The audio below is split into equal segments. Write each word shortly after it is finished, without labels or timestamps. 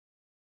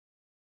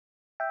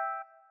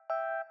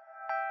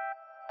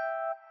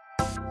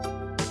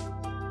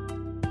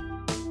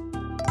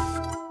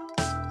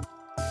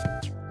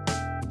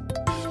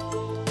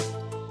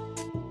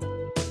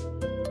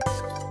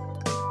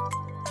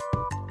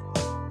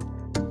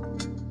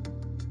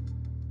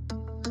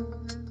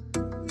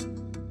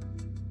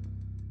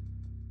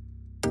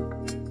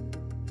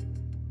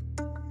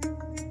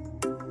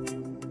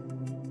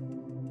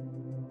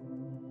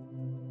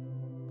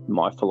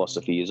my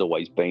philosophy has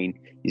always been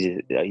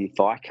is if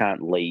I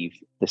can't leave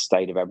the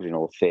state of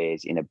Aboriginal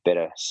affairs in a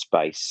better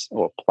space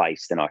or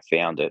place than I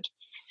found it,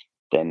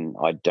 then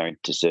I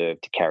don't deserve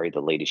to carry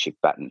the leadership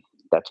baton.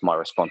 That's my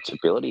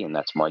responsibility and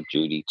that's my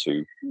duty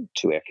to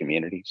our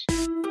communities.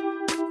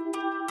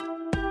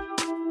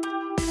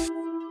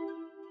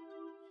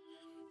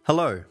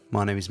 Hello,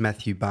 my name is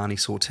Matthew Barney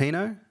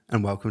Sortino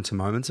and welcome to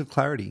Moments of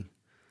Clarity.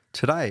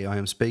 Today I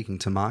am speaking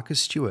to Marcus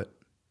Stewart.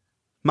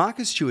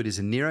 Marcus Stewart is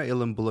a Nira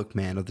Illumbuluk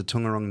man of the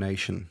Taungurung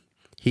Nation.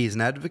 He is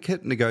an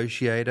advocate,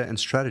 negotiator and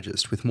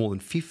strategist with more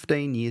than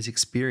 15 years'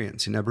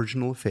 experience in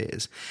Aboriginal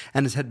affairs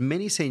and has had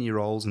many senior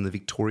roles in the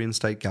Victorian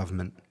state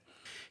government.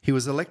 He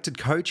was elected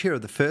co-chair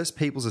of the First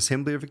Peoples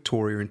Assembly of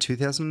Victoria in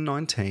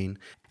 2019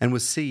 and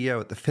was CEO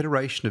at the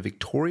Federation of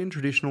Victorian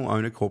Traditional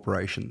Owner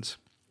Corporations.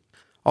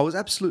 I was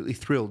absolutely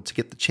thrilled to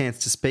get the chance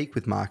to speak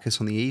with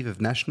Marcus on the eve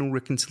of National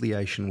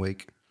Reconciliation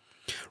Week.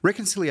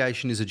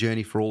 Reconciliation is a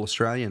journey for all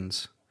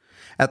Australians.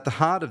 At the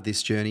heart of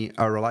this journey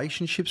are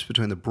relationships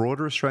between the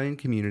broader Australian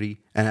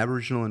community and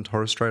Aboriginal and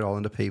Torres Strait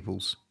Islander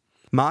peoples.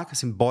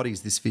 Marcus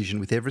embodies this vision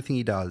with everything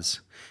he does.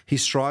 He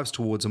strives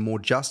towards a more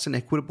just and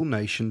equitable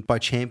nation by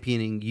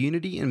championing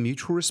unity and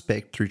mutual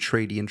respect through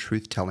treaty and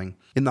truth-telling,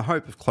 in the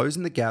hope of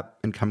closing the gap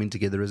and coming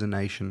together as a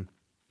nation.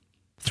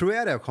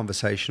 Throughout our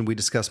conversation, we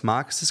discuss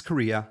Marcus's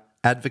career,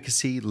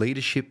 advocacy,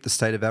 leadership, the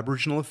state of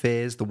Aboriginal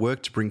affairs, the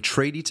work to bring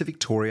treaty to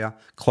Victoria,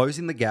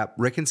 closing the gap,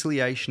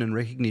 reconciliation and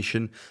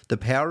recognition, the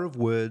power of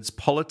words,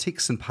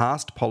 politics and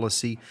past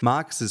policy,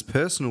 Marcus's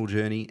personal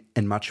journey,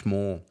 and much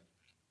more.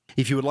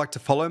 If you would like to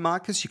follow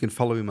Marcus, you can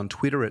follow him on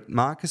Twitter at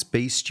Marcus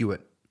B.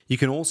 Stewart. You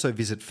can also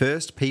visit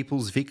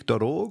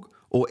firstpeoplesvic.org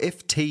or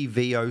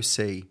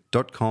ftvoc.com.au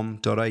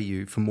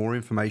for more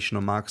information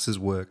on Marcus's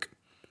work.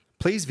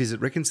 Please visit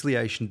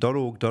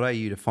reconciliation.org.au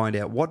to find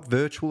out what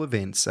virtual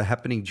events are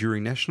happening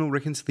during National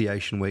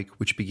Reconciliation Week,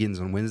 which begins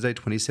on Wednesday,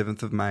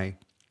 27th of May.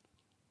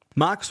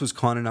 Marcus was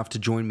kind enough to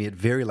join me at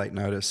very late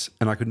notice,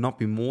 and I could not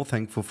be more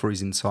thankful for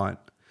his insight.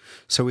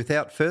 So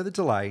without further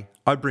delay,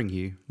 I bring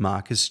you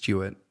Marcus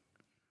Stewart.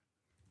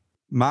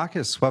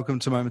 Marcus, welcome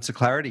to Moments of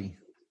Clarity.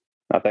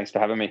 Thanks for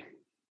having me.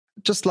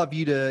 Just love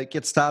you to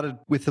get started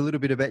with a little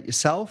bit about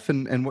yourself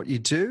and what you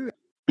do.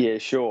 Yeah,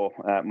 sure.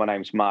 My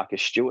name's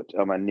Marcus Stewart.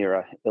 I'm a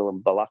Nira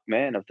Illumbuluk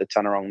man of the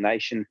Taungurung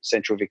Nation,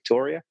 Central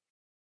Victoria,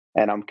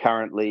 and I'm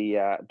currently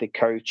the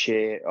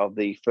co-chair of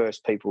the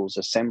First Peoples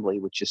Assembly,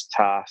 which is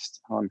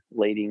tasked on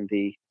leading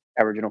the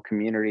Aboriginal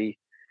community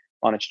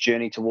on its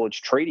journey towards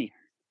treaty.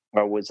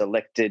 I was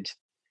elected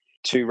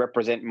to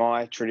represent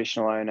my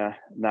traditional owner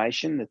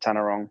nation, the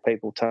Taungurung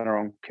people,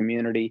 Taungurung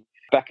community,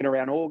 back in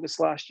around August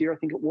last year, I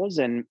think it was,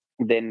 and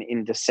then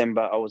in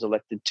December I was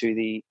elected to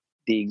the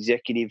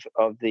executive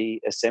of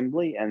the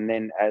Assembly and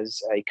then as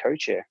a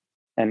co-chair.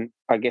 And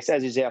I guess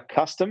as is our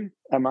custom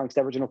amongst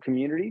Aboriginal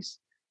communities,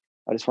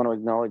 I just want to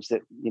acknowledge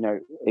that,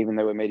 even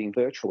though we're meeting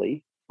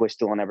virtually, we're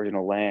still on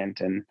Aboriginal land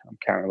and I'm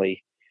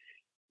currently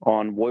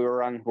on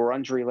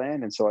Wurundjeri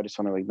land. And so I just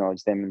want to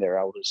acknowledge them and their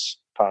elders,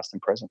 past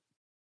and present.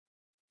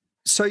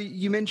 So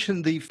you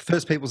mentioned the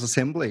First Peoples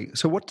Assembly.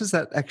 So what does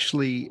that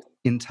actually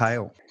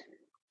entail?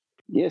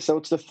 Yeah, so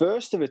it's the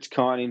first of its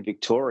kind in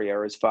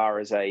Victoria as far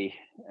as a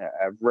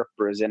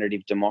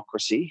representative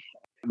democracy.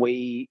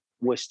 We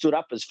were stood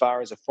up as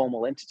far as a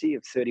formal entity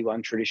of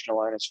 31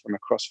 traditional owners from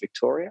across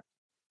Victoria,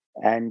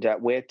 and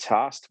we're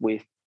tasked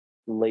with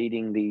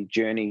leading the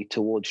journey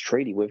towards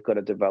treaty. We've got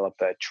to develop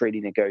a treaty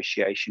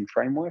negotiation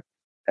framework,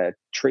 a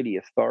treaty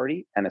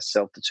authority, and a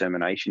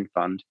self-determination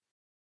fund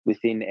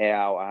within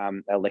our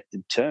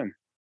elected term.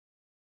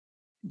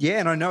 Yeah,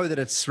 and I know that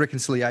it's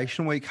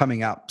Reconciliation Week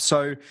coming up,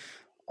 so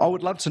I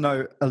would love to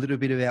know a little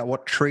bit about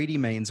what treaty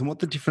means and what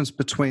the difference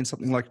between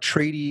something like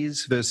treaty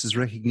is versus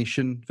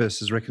recognition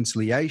versus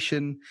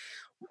reconciliation.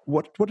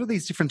 What do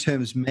these different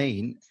terms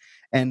mean,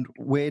 and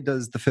where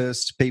does the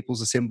First Peoples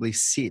Assembly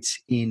sit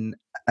in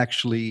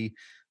actually,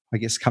 I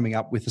guess, coming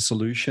up with a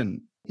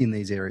solution in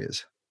these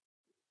areas?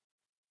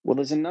 Well,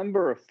 there's a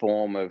number of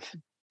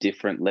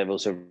different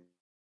levels of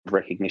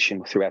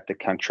recognition throughout the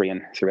country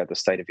and throughout the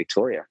state of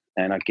Victoria.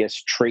 And I guess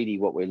treaty,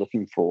 what we're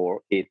looking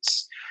for,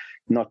 it's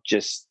not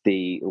just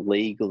the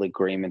legal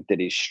agreement that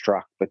is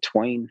struck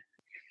between,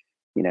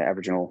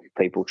 Aboriginal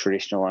people,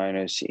 traditional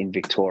owners in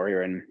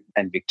Victoria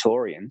and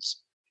Victorians,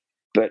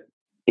 but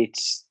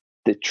it's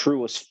the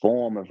truest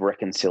form of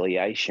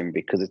reconciliation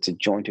because it's a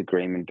joint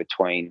agreement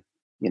between,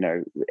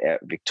 our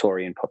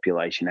Victorian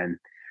population and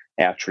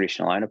our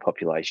traditional owner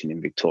population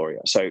in Victoria.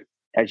 So,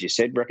 as you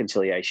said,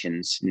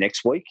 reconciliation's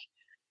next week.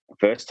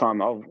 First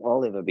time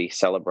I'll ever be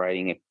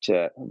celebrating it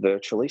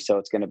virtually, so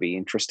it's going to be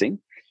interesting.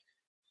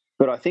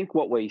 But I think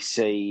what we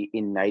see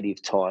in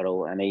native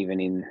title and even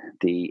in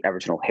the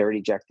Aboriginal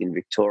Heritage Act in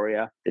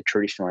Victoria, the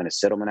Traditional Owner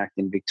Settlement Act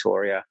in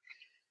Victoria,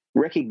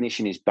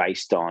 recognition is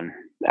based on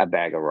a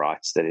bag of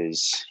rights that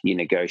is you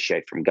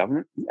negotiate from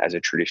government as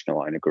a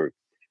traditional owner group.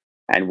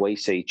 And we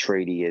see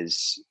treaty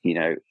as,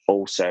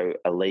 also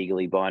a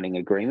legally binding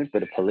agreement,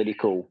 but a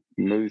political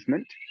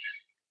movement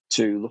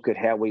to look at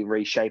how we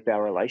reshape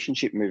our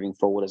relationship moving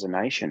forward as a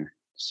nation.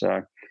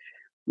 So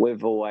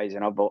we've always,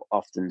 and I've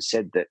often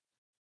said that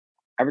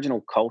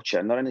Aboriginal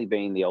culture, not only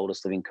being the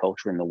oldest living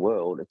culture in the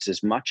world, it's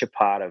as much a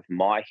part of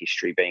my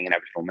history being an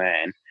Aboriginal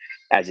man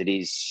as it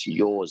is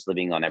yours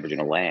living on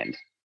Aboriginal land.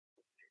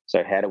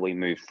 So, how do we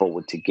move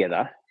forward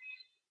together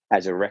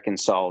as a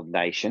reconciled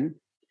nation,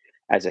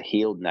 as a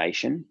healed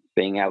nation,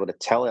 being able to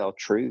tell our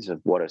truths of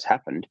what has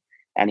happened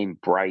and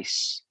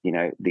embrace,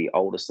 the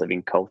oldest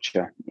living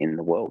culture in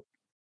the world?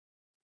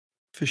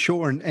 For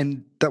sure,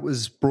 and that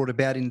was brought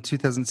about in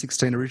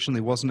 2016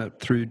 originally, wasn't it,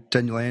 through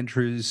Daniel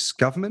Andrews'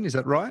 government? Is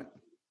that right?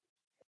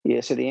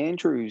 Yeah, so the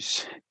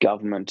Andrews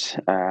government.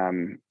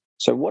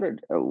 So what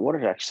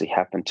had actually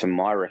happened to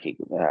my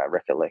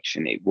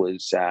recollection? It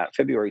was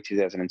February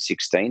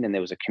 2016, and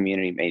there was a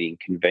community meeting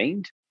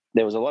convened.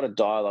 There was a lot of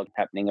dialogue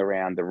happening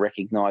around the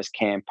Recognise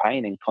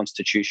campaign and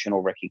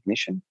constitutional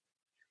recognition,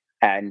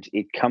 and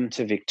it come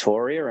to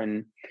Victoria,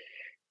 and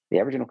the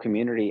Aboriginal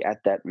community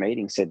at that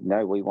meeting said,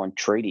 "No, we want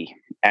treaty."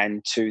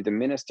 And to the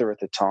minister at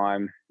the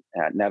time,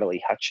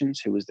 Natalie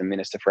Hutchins, who was the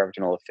Minister for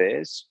Aboriginal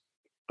Affairs,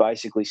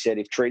 basically said,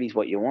 if treaty's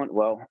what you want,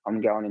 well,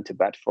 I'm going into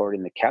bat for it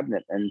in the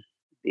cabinet. And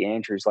the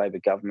Andrews Labor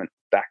government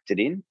backed it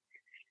in.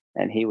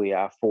 And here we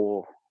are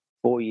 4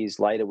 years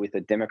later with a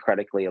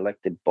democratically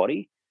elected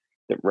body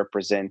that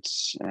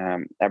represents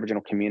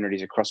Aboriginal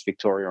communities across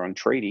Victoria on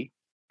treaty,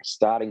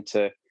 starting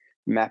to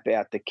map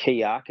out the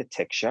key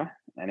architecture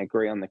and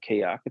agree on the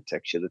key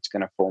architecture that's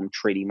going to form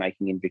treaty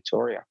making in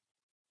Victoria.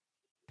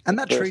 And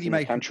that First treaty in the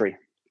making, country.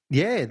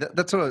 Yeah,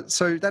 that's what.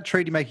 So that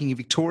treaty making in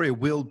Victoria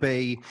will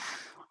be,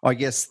 I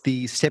guess,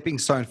 the stepping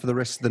stone for the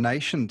rest of the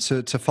nation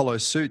to follow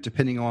suit,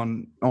 depending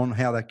on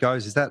how that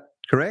goes. Is that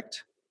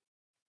correct?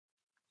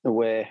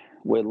 We're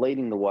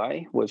leading the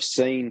way. We've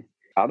seen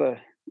other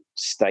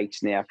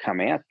states now come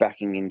out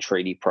backing in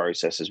treaty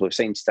processes. We've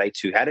seen states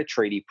who had a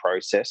treaty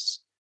process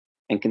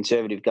and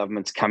Conservative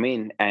governments come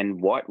in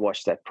and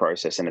whitewash that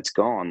process and it's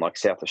gone. Like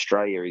South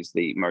Australia is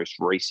the most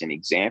recent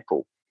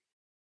example,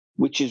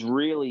 which is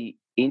really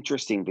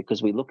interesting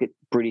because we look at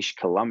British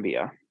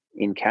Columbia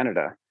in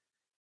Canada.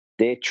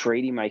 Their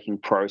treaty-making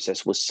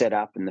process was set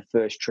up and the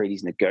first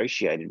treaties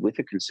negotiated with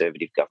a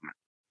Conservative government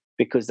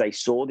because they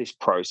saw this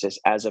process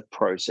as a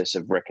process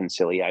of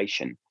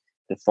reconciliation.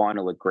 The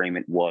final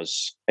agreement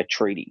was a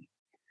treaty.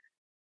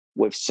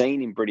 We've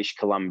seen in British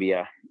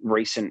Columbia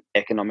recent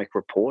economic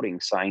reporting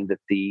saying that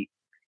the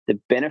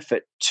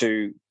benefit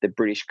to the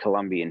British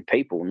Columbian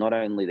people, not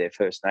only their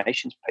First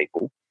Nations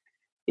people,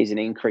 is an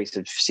increase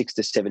of 6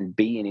 to 7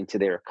 billion into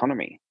their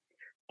economy.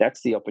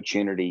 That's the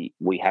opportunity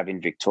we have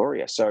in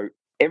Victoria. So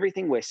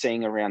everything we're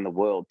seeing around the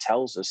world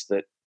tells us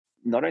that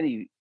not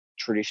only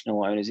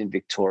traditional owners in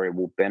Victoria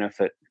will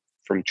benefit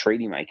from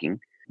treaty making,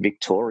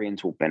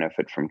 Victorians will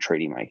benefit from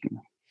treaty making.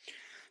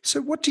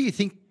 So what do you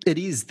think it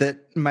is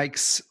that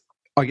makes,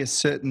 I guess,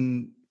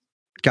 certain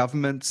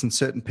governments and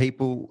certain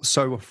people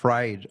so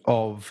afraid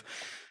of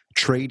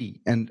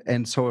treaty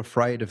and so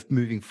afraid of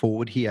moving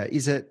forward here?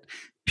 Is it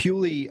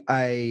purely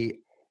a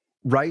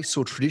race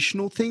or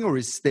traditional thing, or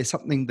is there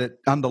something that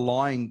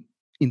underlying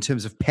in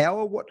terms of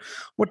power?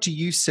 What do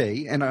you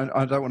see? And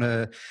I don't want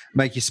to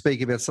make you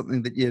speak about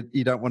something that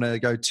you don't want to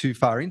go too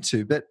far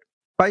into, but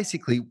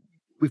basically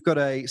we've got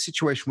a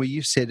situation where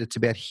you've said it's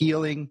about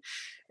healing,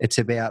 it's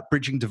about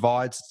bridging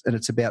divides, and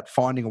it's about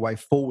finding a way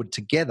forward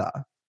together.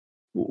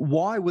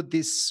 Why would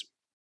this,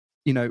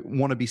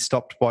 want to be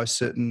stopped by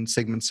certain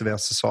segments of our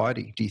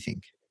society, do you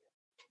think?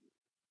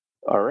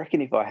 I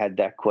reckon if I had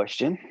that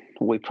question,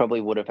 we probably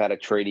would have had a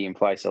treaty in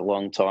place a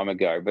long time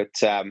ago. But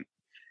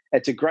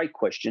it's a great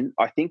question.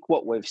 I think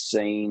what we've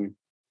seen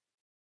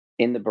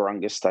in the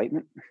Barunga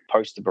Statement,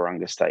 post the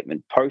Barunga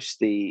Statement, post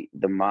the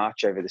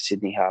march over the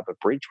Sydney Harbour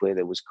Bridge, where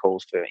there was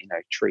calls for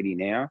treaty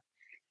now,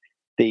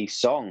 the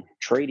song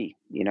Treaty.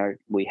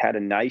 We had a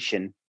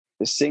nation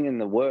singing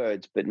the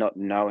words, but not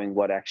knowing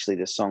what actually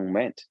the song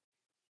meant.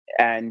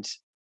 And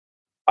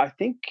I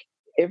think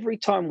every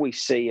time we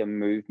see a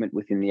movement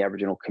within the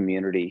Aboriginal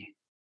community,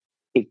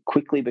 it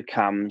quickly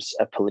becomes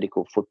a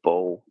political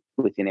football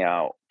within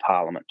our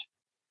parliament.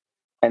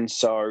 And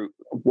so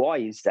why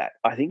is that?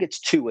 I think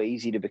it's too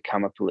easy to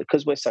become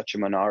because we're such a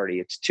minority,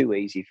 it's too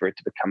easy for it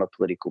to become a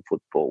political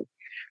football.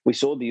 We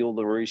saw the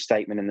Uluru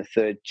Statement and the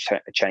third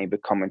chamber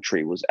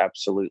commentary was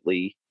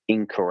absolutely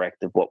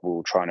incorrect of what we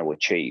were trying to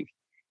achieve.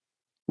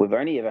 We've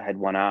only ever had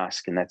one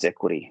ask, and that's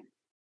equity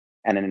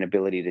and an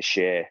ability to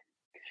share.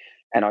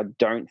 And I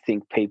don't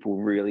think people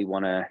really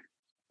want to.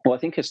 Well, I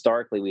think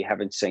historically we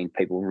haven't seen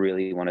people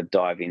really want to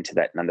dive into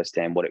that and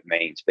understand what it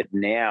means. But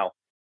now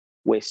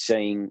we're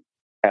seeing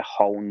a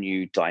whole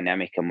new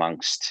dynamic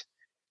amongst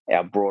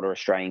our broader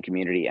Australian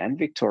community and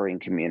Victorian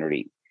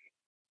community.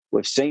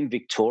 We've seen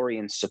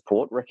Victorians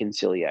support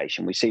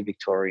reconciliation. We see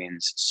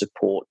Victorians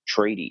support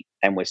treaty.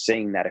 And we're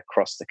seeing that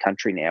across the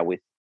country now with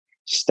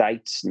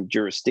states and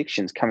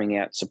jurisdictions coming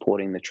out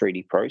supporting the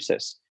treaty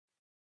process.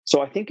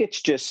 So I think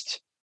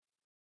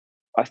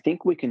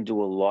we can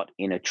do a lot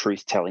in a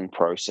truth-telling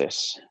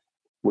process.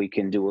 We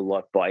can do a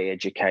lot by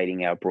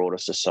educating our broader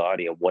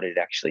society of what it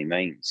actually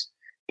means.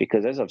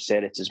 Because as I've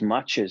said, it's as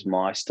much as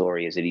my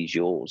story as it is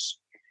yours.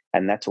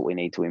 And that's what we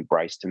need to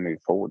embrace to move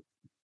forward.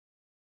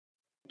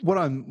 What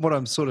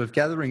I'm sort of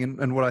gathering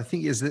and what I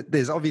think is that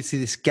there's obviously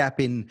this gap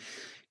in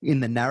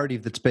the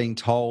narrative that's being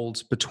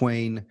told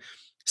between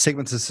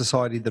segments of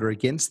society that are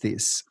against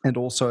this and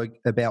also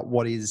about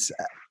what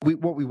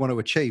we want to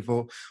achieve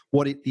or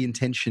the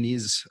intention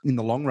is in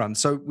the long run.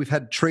 So we've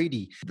had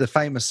Treaty, the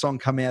famous song,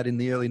 come out in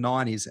the early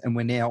 90s, and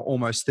we're now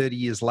almost 30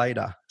 years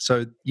later.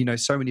 So,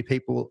 so many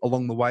people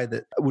along the way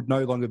that would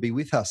no longer be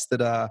with us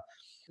that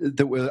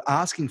were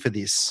asking for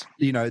this,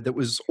 that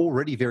was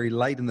already very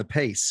late in the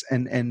piece,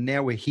 and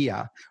now we're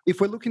here. If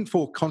we're looking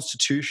for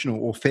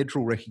constitutional or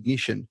federal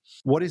recognition,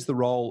 what is the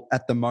role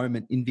at the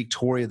moment in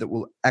Victoria that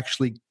will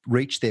actually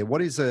reach there?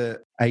 What is a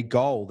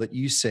goal that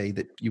you see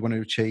that you want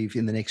to achieve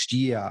in the next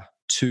year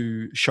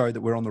to show that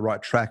we're on the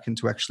right track and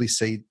to actually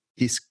see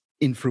this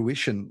in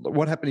fruition?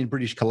 What happened in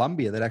British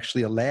Columbia that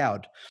actually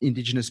allowed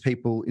Indigenous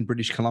people in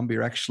British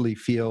Columbia actually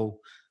feel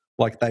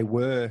like they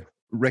were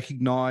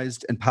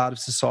recognised and part of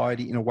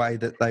society in a way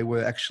that they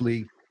were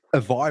actually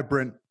a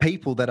vibrant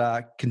people that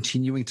are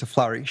continuing to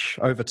flourish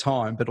over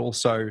time, but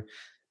also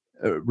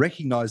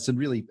recognised and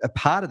really a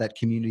part of that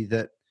community,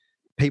 that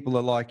people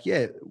are like,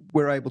 yeah,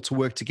 we're able to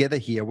work together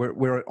here.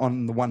 We're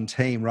on the one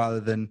team rather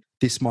than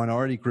this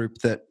minority group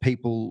that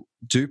people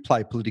do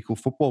play political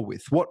football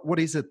with. What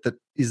is it that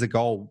is a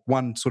goal,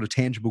 one sort of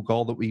tangible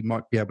goal that we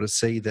might be able to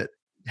see that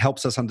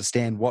helps us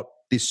understand what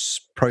this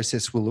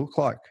process will look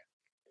like?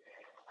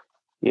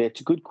 Yeah,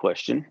 it's a good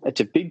question. It's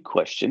a big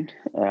question.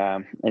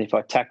 And if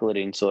I tackle it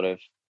in sort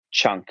of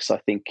chunks, I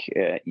think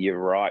you're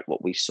right.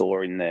 What we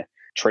saw in the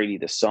Treaty,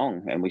 the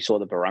song, and we saw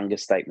the Barunga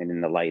Statement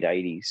in the late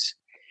 80s.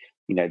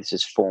 This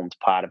has formed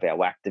part of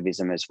our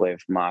activism as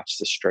we've marched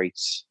the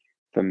streets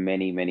for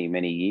many, many,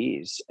 many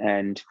years.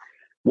 And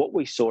what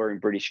we saw in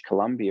British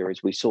Columbia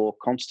is we saw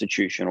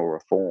constitutional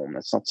reform.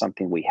 That's not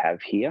something we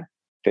have here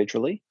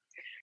federally.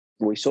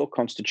 We saw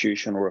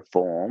constitutional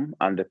reform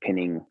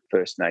underpinning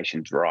First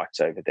Nations rights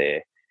over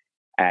there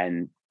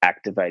and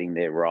activating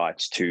their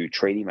rights to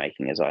treaty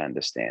making, as I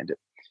understand it.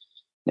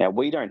 Now,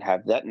 we don't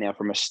have that. Now,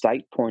 from a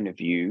state point of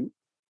view,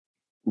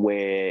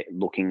 we're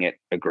looking at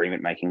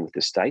agreement making with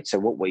the state. So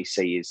what we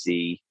see is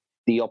the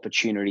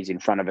opportunities in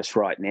front of us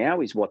right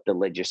now is what the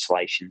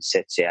legislation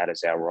sets out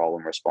as our role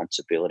and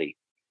responsibility.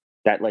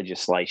 That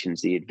legislation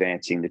is the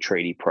Advancing the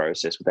Treaty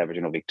Process with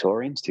Aboriginal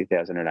Victorians,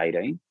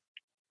 2018.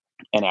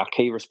 And our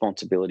key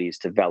responsibility is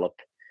to develop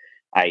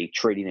a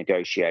treaty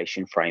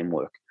negotiation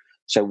framework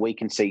so we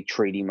can see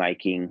treaty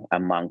making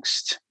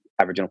amongst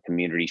Aboriginal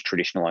communities,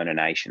 traditional owner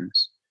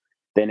nations.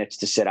 Then it's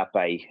to set up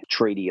a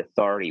treaty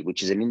authority,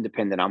 which is an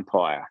independent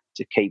umpire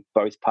to keep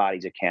both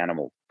parties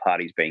accountable,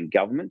 parties being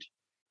government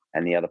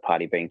and the other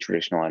party being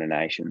traditional owner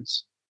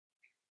nations.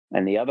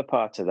 And the other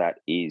part of that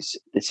is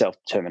the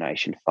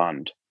Self-Determination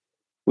Fund,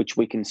 which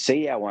we can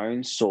see our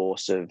own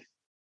source of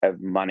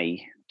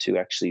money to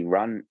actually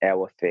run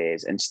our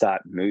affairs and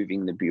start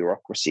moving the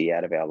bureaucracy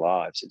out of our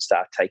lives and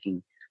start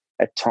taking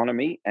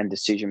autonomy and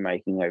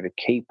decision-making over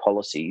key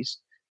policies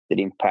that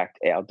impact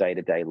our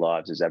day-to-day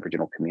lives as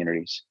Aboriginal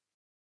communities.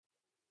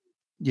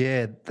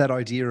 Yeah, that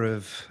idea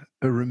of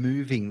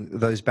removing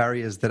those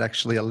barriers that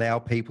actually allow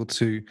people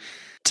to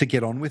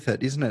get on with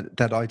it, isn't it?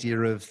 That idea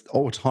of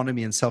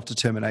autonomy and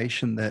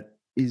self-determination that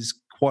is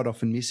quite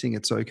often missing.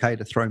 It's okay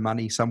to throw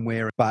money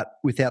somewhere, but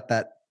without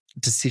that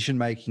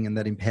decision-making and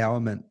that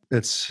empowerment,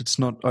 it's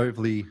not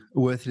overly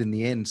worth it in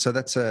the end. So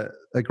that's a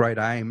great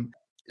aim.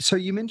 So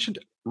you mentioned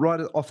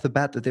right off the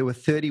bat that there were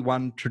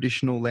 31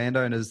 traditional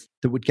landowners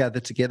that would gather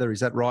together.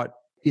 Is that right?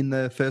 In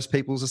the First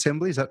Peoples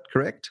Assembly, is that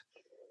correct?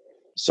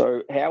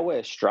 So how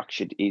we're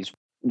structured is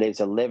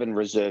there's 11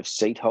 reserve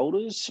seat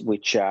holders,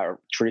 which are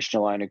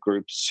traditional owner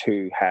groups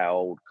who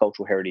held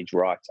cultural heritage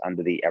rights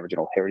under the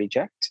Aboriginal Heritage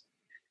Act.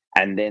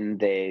 And then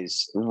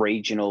there's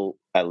regional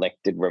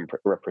elected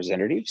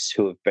representatives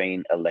who have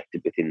been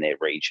elected within their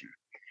region.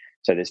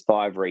 So there's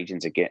 5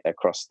 regions again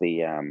across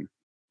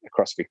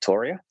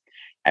Victoria.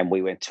 And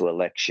we went to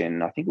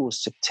election, I think it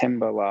was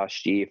September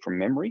last year from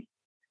memory,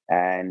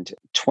 and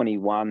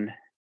 21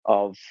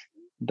 of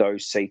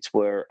those seats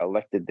were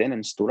elected then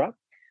and stood up.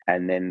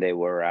 And then there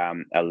were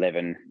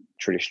 11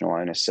 traditional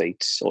owner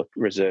seats or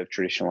reserve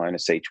traditional owner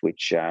seats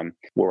which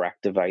were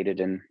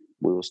activated, and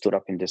we all stood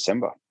up in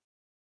December.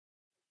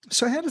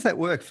 So how does that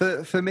work?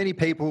 For many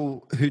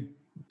people who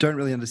don't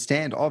really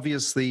understand,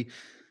 obviously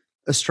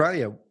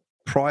Australia,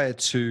 prior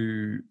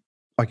to,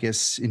 I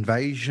guess,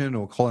 invasion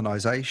or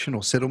colonisation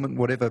or settlement,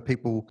 whatever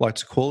people like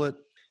to call it,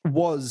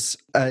 was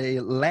a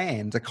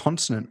land, a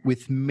continent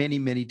with many,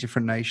 many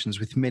different nations,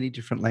 with many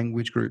different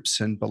language groups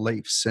and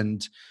beliefs.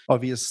 And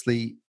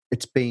obviously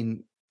it's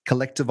been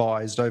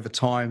collectivised over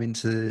time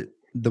into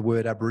the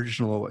word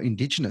Aboriginal or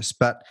Indigenous,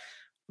 but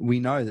we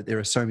know that there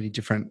are so many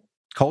different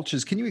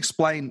cultures. Can you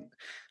explain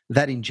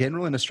that in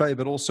general in Australia,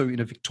 but also in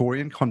a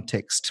Victorian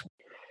context?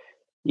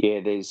 Yeah,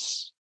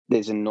 there's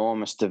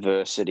enormous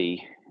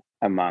diversity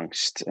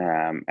amongst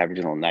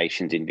Aboriginal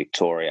nations in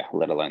Victoria,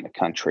 let alone the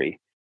country,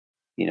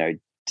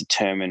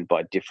 determined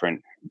by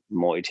different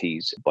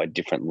moieties, by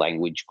different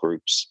language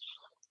groups.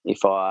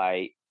 If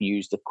I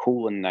use the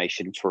Kulin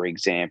Nation, for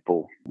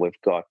example, we've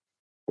got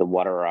the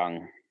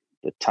Wadawurrung,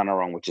 the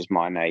Tanarong, which is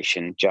my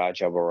nation, Dja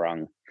Dja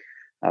Wurrung,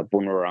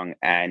 Bunurong,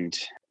 and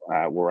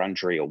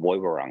Wurundjeri or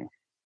Woiwurrung,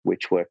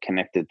 which were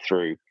connected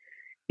through,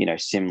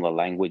 similar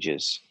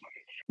languages.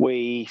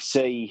 We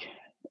see,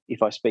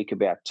 if I speak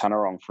about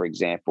Tanarong, for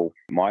example,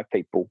 my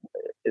people,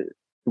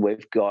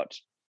 we've got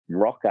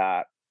rock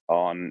art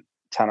on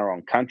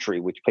Tanarong country,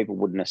 which people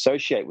wouldn't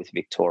associate with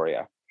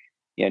Victoria.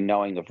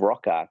 Knowing of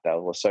rock art,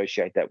 they'll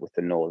associate that with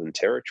the Northern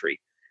Territory,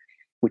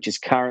 which is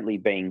currently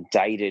being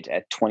dated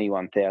at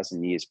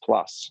 21,000 years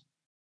plus.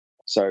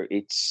 So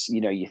it's,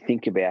 you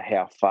think about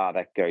how far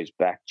that goes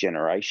back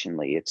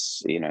generationally.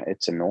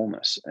 It's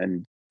enormous.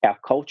 And our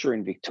culture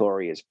in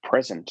Victoria is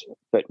present,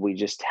 but we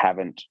just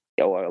haven't,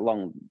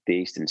 along the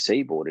eastern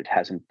seaboard, it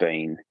hasn't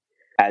been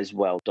as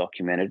well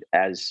documented,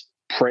 as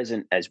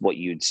present as what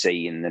you'd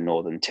see in the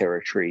Northern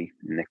Territory,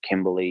 in the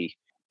Kimberley,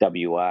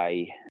 WA.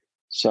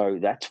 So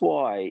that's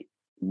why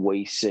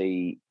we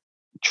see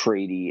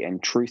treaty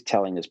and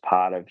truth-telling as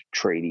part of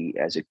treaty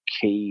as a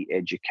key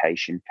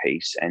education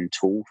piece and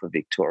tool for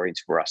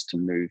Victorians for us to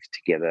move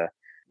together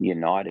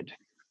united.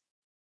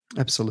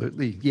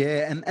 Absolutely.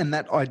 Yeah. And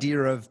that idea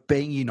of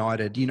being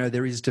united,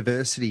 there is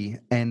diversity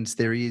and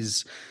there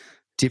is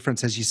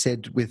difference, as you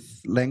said,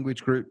 with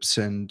language groups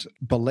and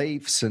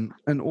beliefs and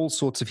all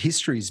sorts of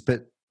histories,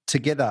 but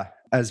together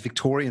as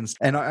Victorians.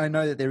 And I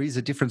know that there is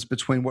a difference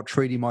between what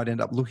treaty might end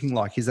up looking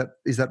like. Is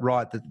that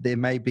right? That there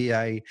may be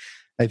a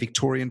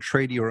Victorian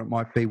treaty, or it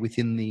might be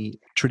within the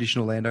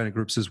traditional landowner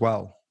groups as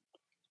well?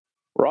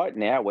 Right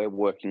now, we're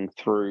working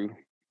through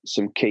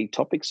some key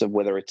topics of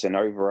whether it's an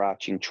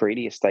overarching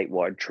treaty, a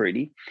statewide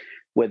treaty,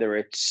 whether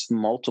it's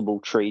multiple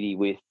treaty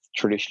with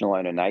traditional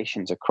owner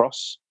nations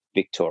across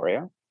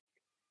Victoria,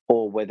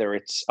 or whether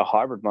it's a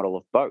hybrid model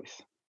of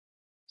both.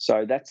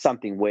 So that's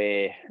something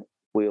where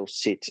we'll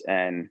sit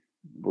and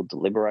we'll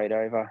deliberate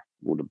over,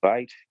 we'll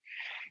debate,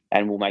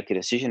 and we'll make a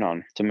decision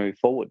on to move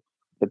forward.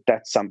 But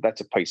that's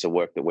a piece of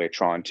work that we're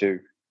trying to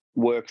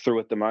work through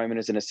at the moment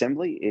as an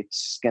assembly.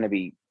 It's going to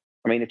be,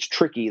 it's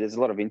tricky. There's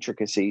a lot of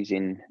intricacies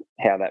in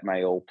how that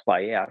may all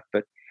play out,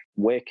 but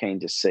we're keen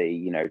to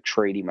see,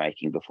 treaty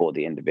making before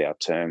the end of our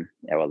term,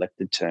 our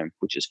elected term,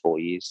 which is 4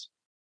 years.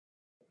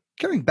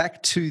 Going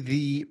back to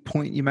the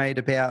point you made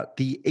about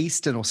the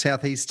eastern or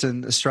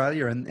southeastern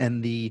Australia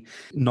and the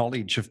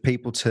knowledge of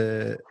people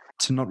to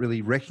not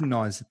really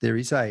recognise that there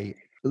is a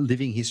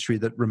living history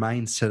that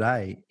remains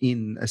today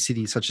in a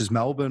city such as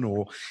Melbourne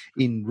or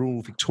in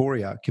rural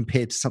Victoria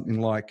compared to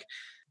something like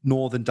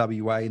northern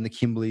WA in the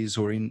Kimberleys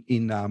or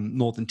in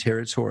Northern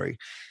Territory.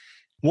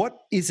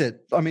 What is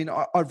it?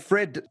 I've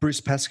read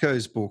Bruce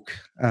Pascoe's book,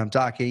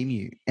 Dark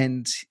Emu,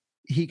 and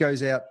he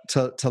goes out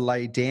to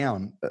lay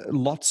down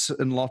lots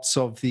and lots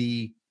of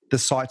the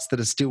sites that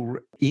are still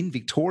in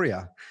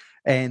Victoria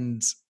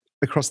and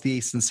across the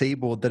eastern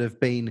seaboard that have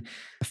been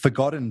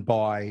forgotten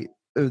by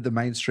the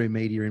mainstream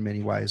media in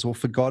many ways, or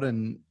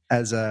forgotten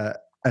as a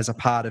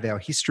part of our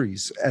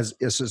histories as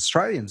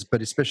Australians,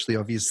 but especially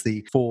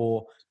obviously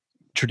for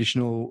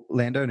traditional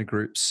landowner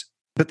groups.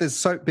 But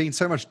there's been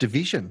so much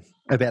division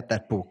about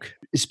that book,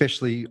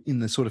 especially in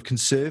the sort of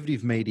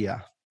conservative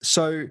media.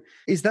 So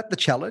is that the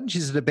challenge?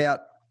 Is it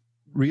about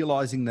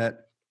realising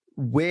that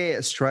where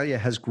Australia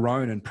has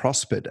grown and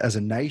prospered as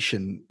a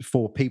nation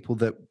for people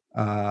that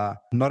are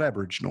not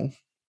Aboriginal,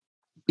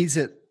 is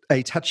it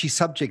a touchy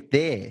subject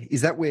there?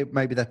 Is that where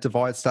maybe that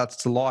divide starts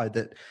to lie,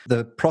 that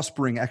the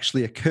prospering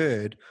actually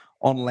occurred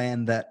on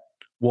land that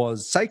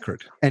was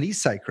sacred and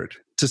is sacred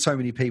to so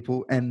many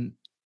people? And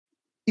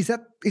is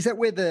that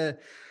where the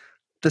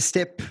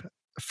step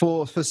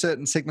for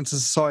certain segments of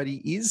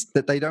society is,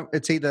 that they don't,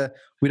 it's either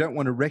we don't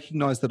want to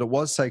recognise that it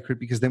was sacred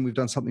because then we've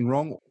done something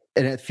wrong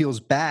and it feels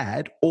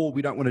bad, or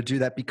we don't want to do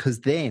that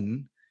because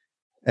then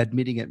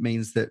admitting it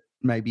means that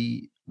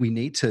maybe we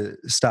need to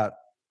start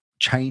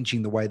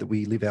changing the way that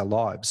we live our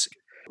lives.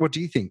 What do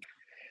you think?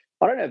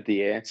 I don't have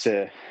the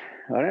answer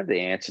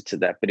to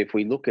that, but if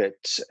we look at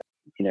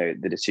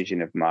the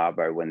decision of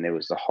Mabo, when there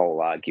was the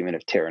whole argument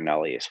of terra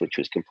nullius, which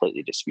was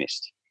completely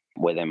dismissed,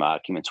 where them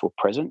arguments were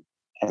present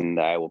and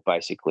they were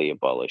basically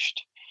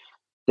abolished.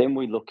 Then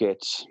we look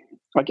at,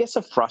 I guess,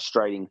 a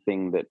frustrating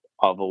thing that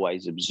I've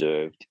always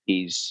observed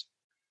is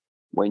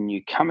when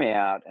you come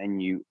out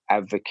and you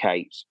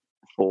advocate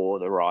for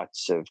the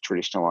rights of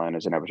traditional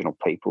owners and Aboriginal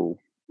people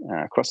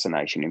across the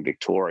nation in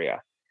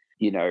Victoria,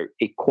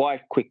 it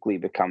quite quickly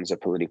becomes a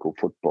political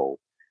football.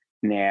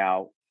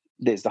 Now,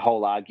 there's the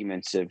whole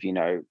arguments of,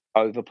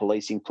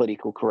 over-policing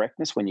political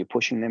correctness when you're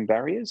pushing them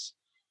barriers.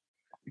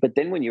 But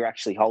then when you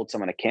actually hold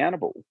someone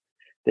accountable,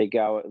 they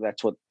go,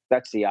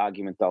 that's the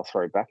argument they'll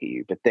throw back at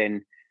you. But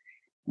then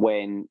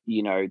when,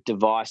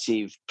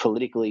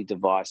 politically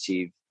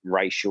divisive,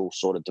 racial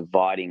sort of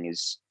dividing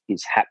is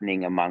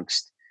happening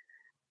amongst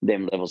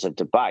them levels of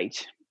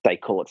debate, they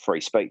call it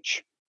free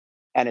speech.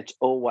 And it's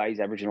always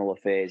Aboriginal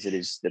affairs. It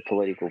is the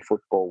political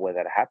football where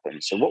that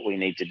happens. So what we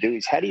need to do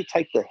is, how do you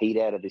take the heat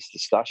out of this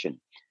discussion?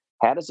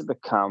 How does it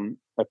become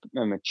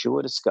a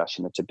mature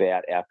discussion that's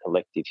about our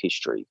collective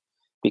history?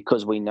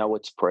 Because we know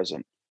it's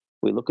present.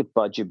 We look at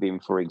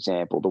Budjabim, for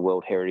example, the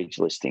World Heritage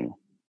Listing,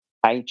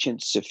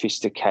 ancient,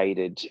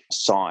 sophisticated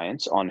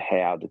science on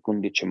how the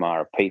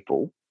Gunditjmara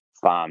people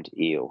farmed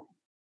eel.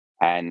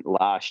 And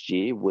last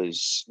year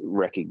was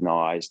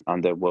recognised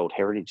under World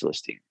Heritage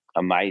Listing.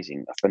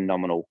 Amazing, a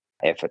phenomenal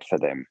effort for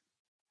them.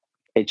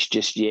 It's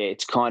just,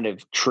 it's kind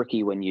of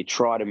tricky when you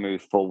try to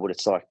move forward.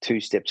 It's like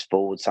 2 steps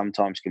forward,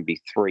 sometimes can be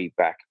 3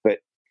 back. But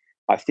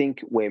I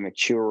think we're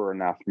mature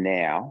enough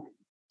now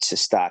to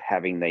start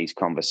having these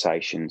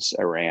conversations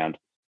around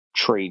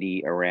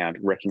treaty, around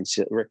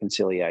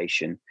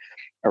reconciliation,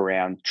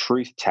 around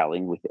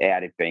truth-telling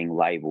without it being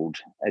labelled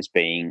as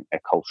being a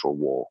cultural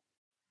war.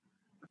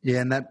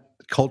 Yeah, and that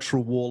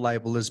cultural war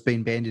label has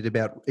been bandied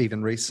about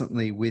even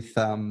recently with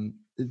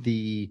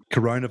the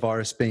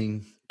coronavirus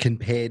being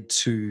compared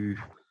to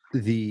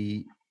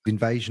the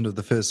invasion of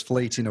the First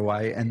Fleet in a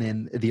way, and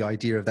then the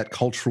idea of that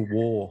cultural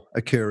war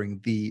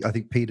occurring. I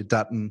think Peter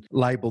Dutton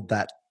labelled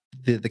that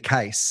the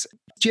case.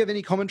 Do you have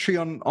any commentary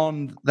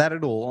on that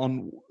at all,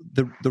 on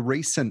the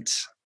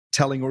recent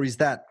telling, or is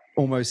that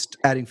almost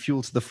adding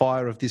fuel to the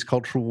fire of this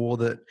cultural war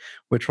that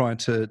we're trying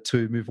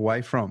to move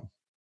away from?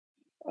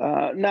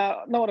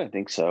 No, I don't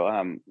think so.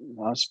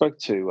 I spoke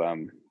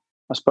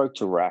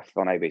to Raf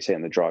on ABC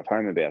on the drive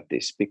home about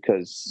this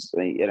because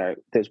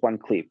there's one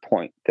clear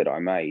point that I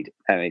made,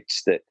 and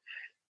it's that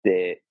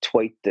the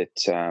tweet that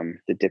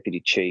the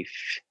Deputy Chief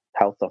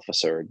Health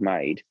Officer had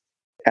made,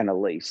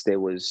 Annalise, there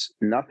was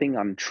nothing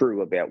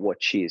untrue about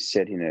what she has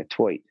said in her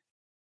tweet.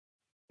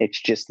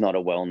 It's just not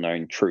a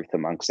well-known truth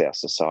amongst our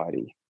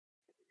society.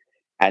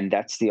 And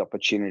that's the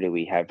opportunity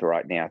we have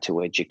right now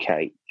to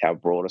educate our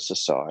broader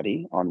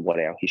society on what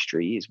our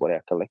history is, what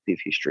our collective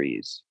history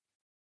is.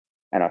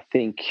 And I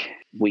think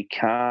we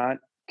can't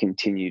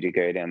continue to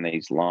go down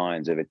these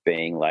lines of it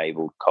being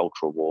labelled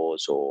cultural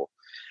wars or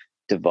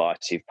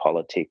divisive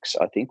politics.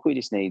 I think we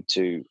just need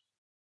to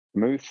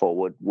move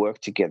forward, work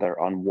together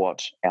on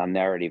what our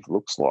narrative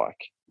looks like,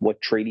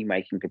 what treaty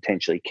making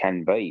potentially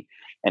can be,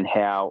 and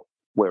how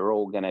we're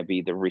all going to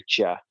be the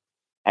richer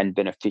and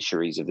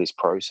beneficiaries of this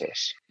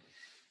process.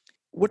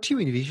 What do you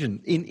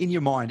envision in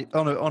your mind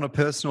on a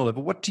personal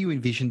level? What do you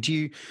envision?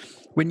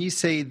 When you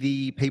see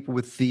the people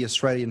with the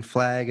Australian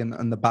flag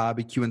and the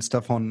barbecue and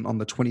stuff on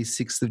the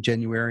 26th of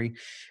January,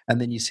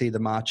 and then you see the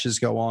marches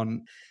go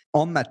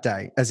on that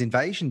day as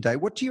Invasion Day,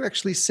 what do you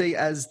actually see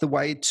as the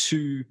way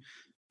to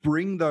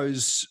bring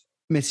those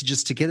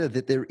messages together,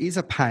 that there is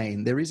a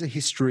pain, there is a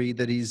history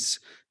that is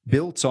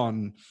built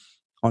on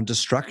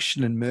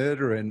destruction and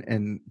murder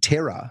and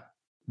terror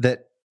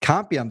that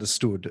can't be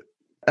understood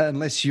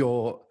unless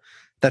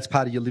that's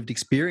part of your lived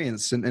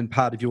experience and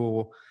part of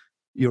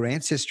your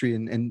ancestry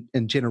and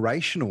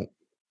generational.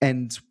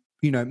 And,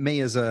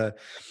 me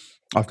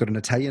I've got an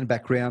Italian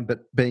background,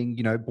 but being,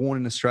 born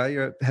in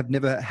Australia, have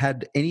never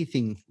had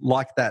anything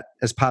like that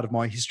as part of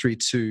my history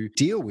to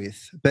deal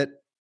with. But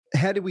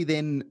how do we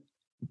then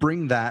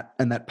bring that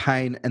and that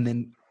pain and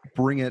then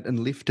bring it and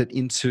lift it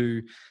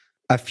into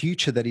a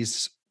future that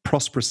is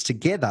prosperous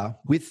together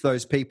with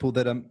those people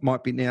that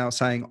might be now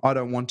saying, I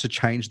don't want to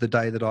change the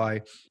day that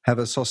I have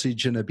a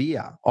sausage and a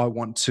beer. I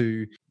want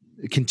to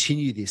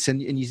continue this.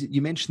 And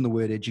you mentioned the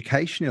word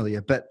education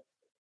earlier, but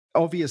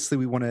obviously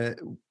we want to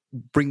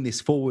bring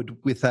this forward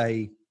with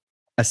a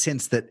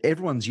sense that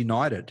everyone's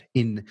united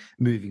in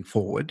moving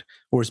forward,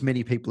 or as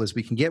many people as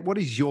we can get. What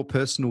is your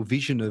personal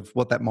vision of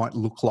what that might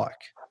look like?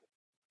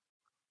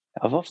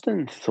 I've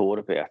often thought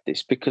about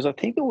this because I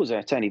think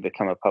it's only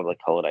become a public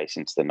holiday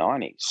since the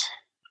 90s.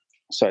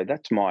 So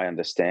that's my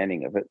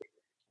understanding of it.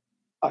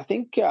 I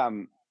think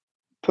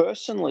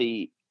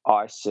personally,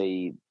 I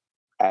see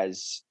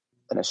as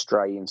an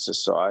Australian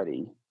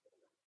society,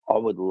 I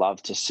would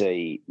love to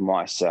see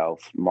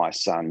myself, my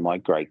son, my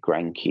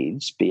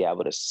great-grandkids be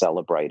able to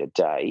celebrate a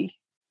day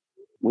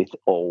with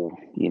all,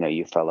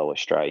 your fellow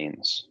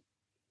Australians.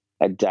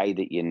 A day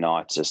that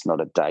unites us,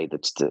 not a day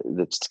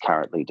that's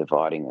currently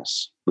dividing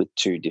us with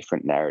 2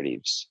 different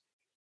narratives.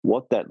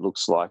 What that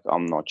looks like,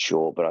 I'm not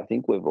sure, but I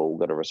think we've all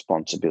got a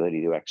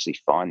responsibility to actually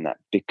find that,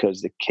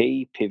 because the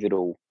key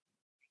pivotal,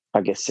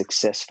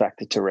 success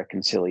factor to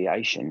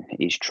reconciliation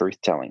is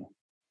truth-telling.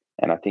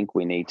 And I think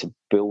we need to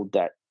build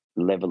that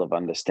level of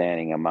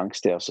understanding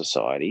amongst our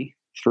society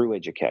through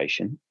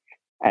education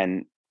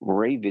and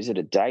revisit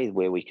a day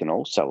where we can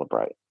all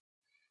celebrate.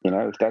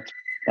 If that's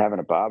having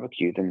a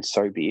barbecue, then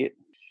so be it.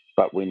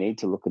 But we need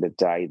to look at a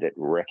day that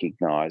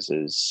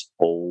recognises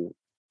all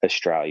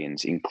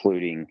Australians,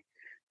 including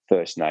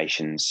First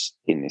Nations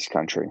in this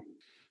country.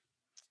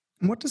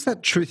 What does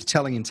that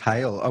truth-telling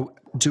entail?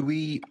 Do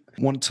we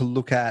want to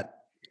look at,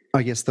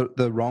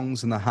 the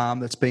wrongs and the harm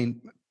that's been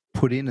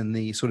put in and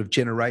the sort of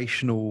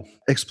generational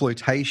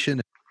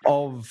exploitation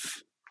of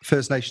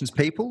First Nations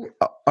people?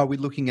 Are we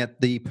looking at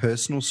the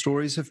personal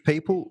stories of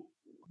people?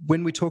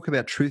 When we talk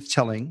about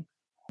truth-telling,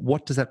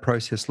 what does that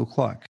process look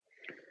like?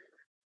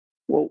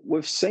 Well,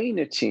 we've seen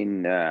it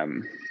in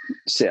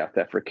South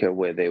Africa,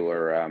 where there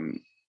were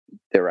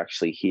there are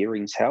actually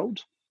hearings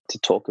held to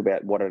talk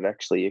about what had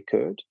actually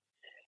occurred.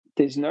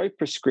 There's no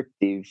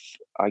prescriptive,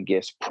 I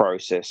guess,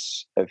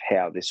 process of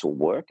how this will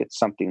work. It's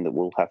something that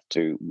we'll have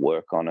to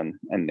work on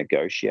and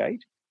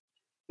negotiate.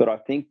 But I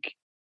think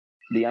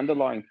the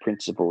underlying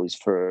principle is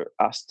for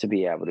us to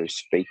be able to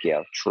speak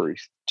our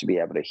truth, to be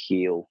able to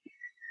heal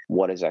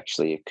what has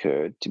actually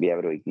occurred, to be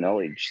able to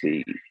acknowledge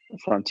the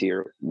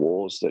frontier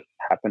wars that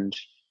happened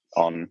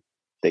on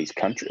this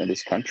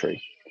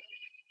country,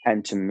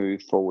 and to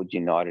move forward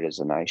united as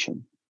a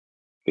nation.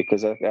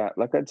 Because,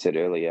 like I'd said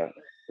earlier,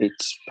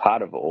 it's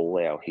part of all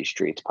our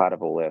history. It's part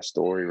of all our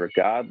story,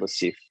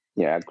 regardless if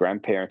our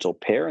grandparents or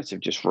parents have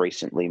just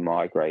recently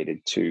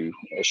migrated to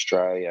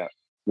Australia.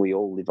 We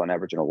all live on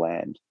Aboriginal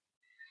land.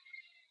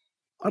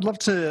 I'd love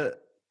to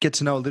get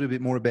to know a little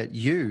bit more about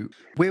you.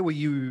 Where were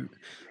you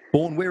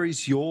born? Where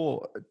is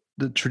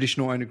the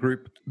traditional owner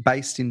group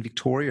based in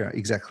Victoria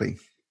exactly?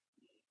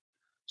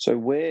 So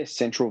we're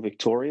central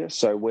Victoria.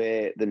 So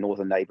we're the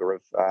northern neighbour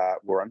of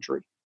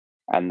Wurundjeri,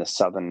 and the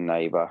southern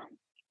neighbour,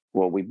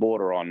 well, we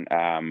border on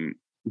Dja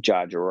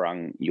Dja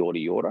Wurrung,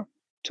 Yorta Yorta,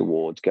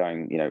 towards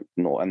going,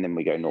 north, and then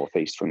we go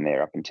northeast from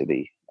there up into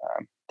the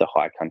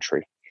high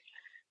country.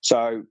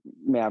 So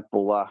Mount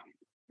Buller,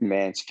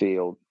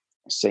 Mansfield,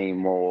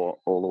 Seymour,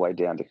 all the way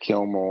down to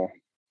Kilmore.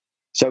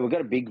 So we've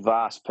got a big,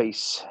 vast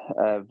piece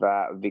of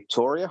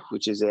Victoria,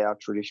 which is our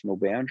traditional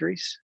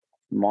boundaries.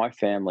 My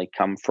family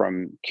come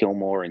from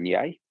Kilmore and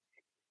Yea,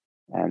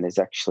 and there's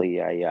actually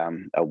a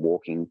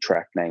walking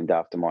track named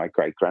after my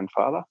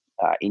great-grandfather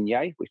in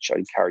Yea, which I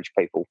encourage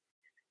people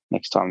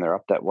next time they're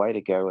up that way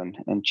to go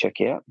and check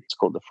out. It's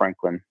called the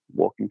Franklin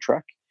Walking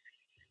Track.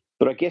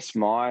 But I guess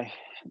my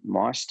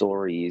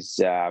story is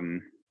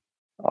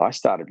I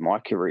started my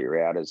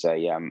career out as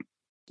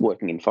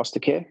working in foster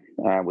care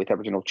with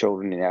Aboriginal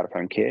children in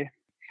out-of-home care,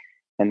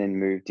 and then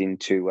moved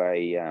into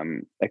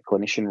a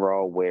clinician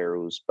role where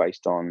it was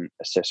based on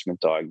assessment,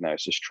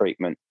 diagnosis,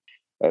 treatment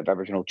of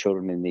Aboriginal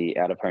children in the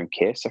out-of-home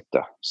care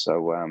sector.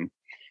 So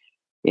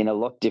in a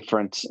lot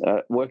different,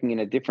 working in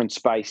a different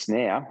space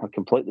now, a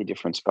completely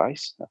different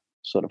space,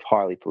 sort of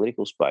highly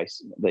political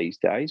space these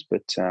days.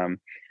 But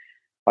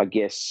I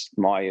guess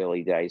my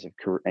early days of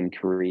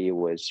career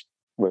was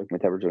working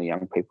with Aboriginal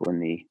young people in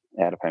the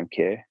out-of-home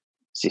care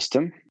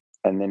system,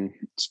 and then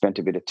spent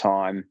a bit of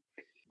time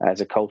as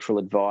a cultural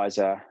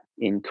advisor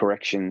in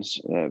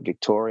Corrections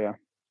Victoria,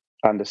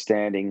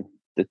 understanding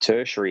the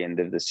tertiary end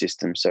of the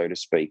system, so to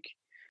speak,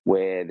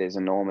 where there's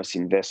enormous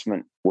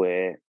investment,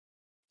 where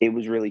it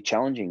was really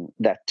challenging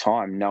that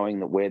time, knowing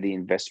that where the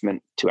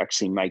investment to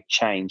actually make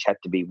change had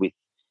to be with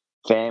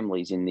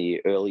families in the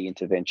early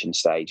intervention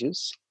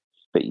stages,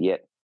 but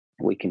yet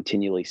we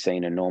continually see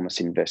an enormous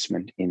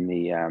investment in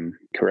the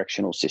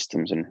correctional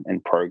systems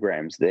and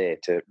programs there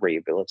to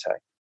rehabilitate.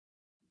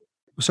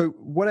 So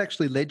what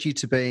actually led you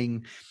to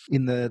being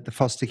in the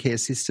foster care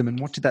system, and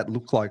what did that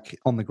look like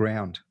on the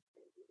ground?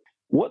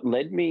 What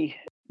led me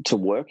to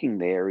working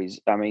there is,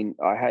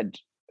 I had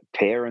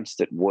parents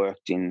that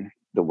worked in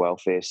the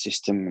welfare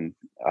system, and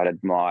I'd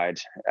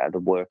admired the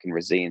work and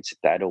resilience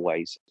that they'd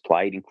always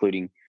played,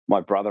 including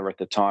my brother at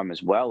the time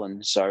as well.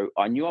 And so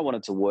I knew I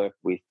wanted to work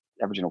with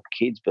Aboriginal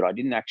kids, but I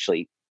didn't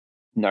actually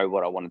know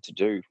what I wanted to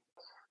do.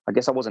 I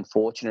guess I wasn't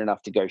fortunate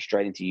enough to go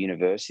straight into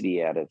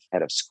university out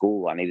of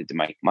school. I needed to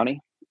make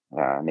money.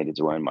 I needed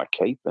to earn my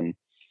keep, and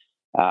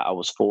I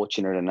was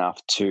fortunate enough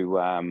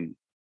to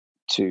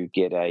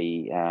get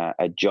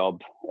a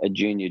job, a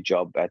junior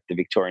job at the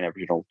Victorian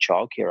Aboriginal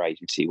Childcare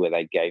Agency, where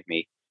they gave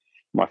me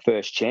my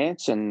first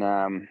chance. And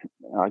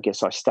I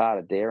guess I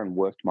started there and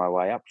worked my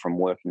way up from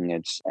working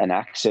as an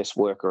access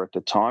worker at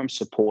the time,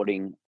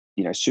 supporting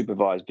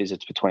supervised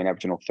visits between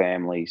Aboriginal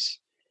families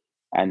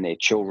and their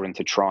children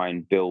to try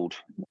and build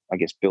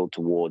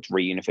towards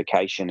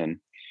reunification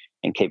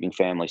and keeping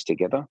families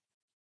together,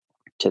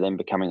 to then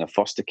becoming a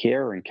foster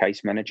carer and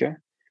case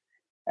manager,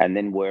 and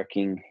then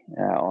working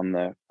on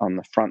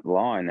the front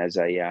line as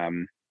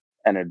an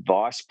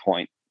advice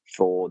point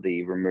for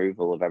the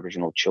removal of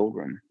Aboriginal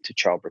children to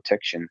child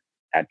protection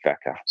at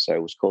VACA. So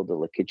it was called the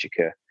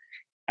Lakitchika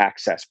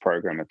Access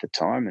Program at the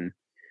time. And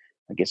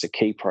I guess a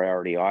key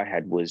priority I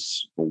had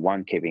was, well,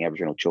 one, keeping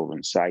Aboriginal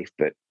children safe,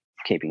 but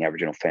keeping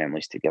Aboriginal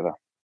families together.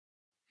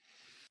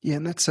 Yeah,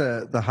 and that's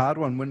the hard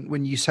one.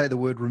 When you say the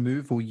word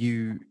removal,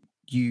 you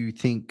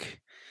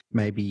think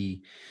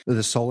maybe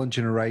the Solon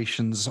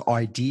generation's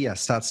idea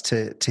starts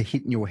to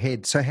hit in your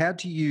head. So how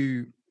do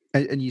you,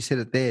 and you said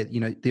it there,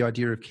 the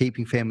idea of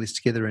keeping families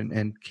together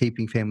and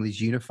keeping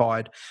families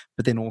unified,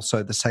 but then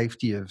also the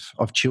safety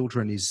of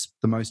children is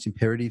the most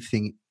imperative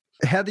thing.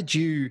 How did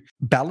you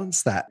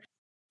balance that?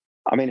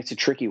 It's a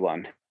tricky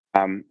one.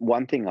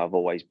 One thing I've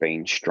always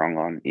been strong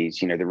on is,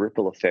 the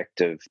ripple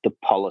effect of the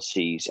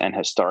policies and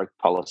historic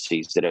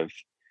policies that have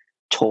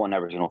torn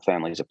Aboriginal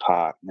families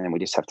apart. And we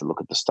just have to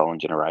look at the stolen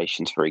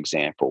generations, for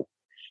example.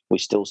 We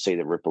still see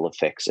the ripple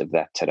effects of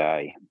that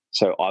today.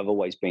 So I've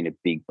always been a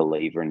big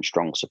believer and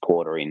strong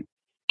supporter in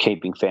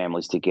keeping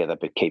families together,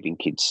 but keeping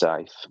kids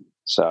safe.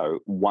 So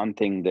one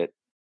thing that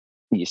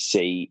you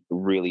see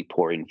really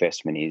poor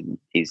investment in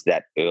is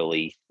that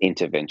early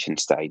intervention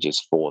stages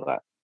for that.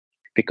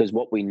 Because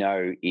what we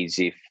know is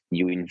if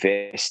you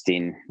invest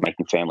in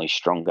making families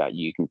stronger,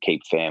 you can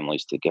keep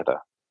families together.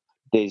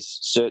 There's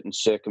certain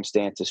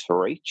circumstances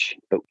for each,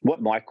 but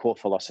what my core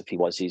philosophy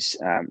was is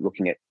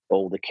looking at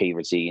all the key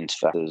resilience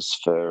factors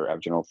for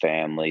Aboriginal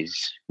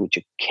families, which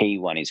a key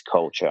one is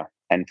culture,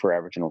 and for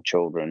Aboriginal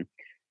children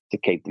to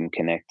keep them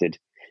connected.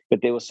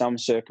 But there were some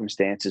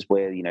circumstances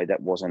where,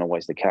 that wasn't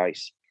always the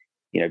case.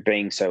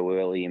 Being so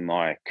early in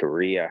my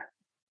career,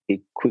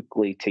 it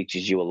quickly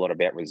teaches you a lot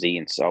about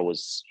resilience. I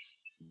was,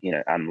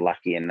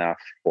 unlucky enough,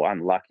 or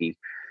unlucky.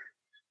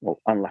 Well,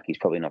 unlucky is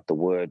probably not the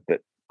word,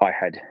 but I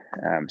had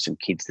some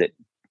kids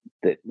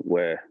that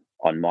were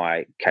on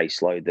my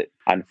caseload that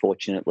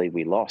unfortunately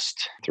we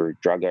lost through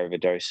drug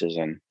overdoses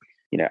and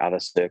other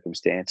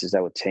circumstances. They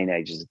were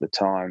teenagers at the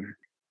time.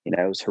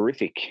 It was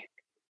horrific,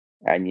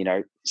 and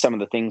some of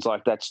the things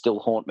like that still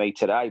haunt me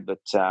today. But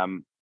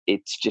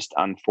it's just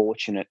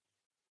unfortunate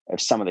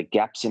of some of the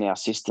gaps in our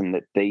system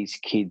that these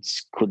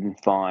kids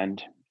couldn't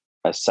find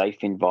a safe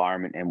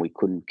environment, and we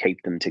couldn't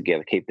keep them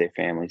together, keep their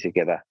family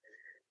together.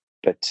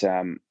 But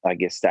I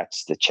guess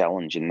that's the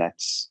challenge, and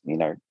that's,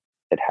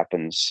 it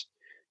happens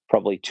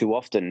probably too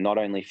often, not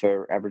only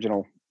for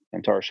Aboriginal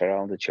and Torres Strait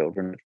Islander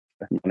children,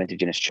 but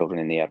non-Indigenous children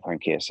in the out-of-home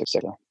care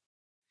sector.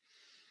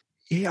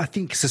 Yeah, I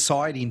think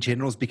society in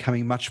general is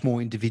becoming much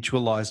more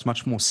individualised,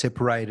 much more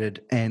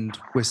separated, and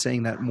we're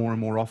seeing that more and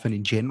more often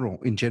in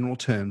general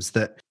terms,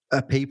 that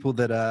people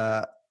that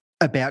are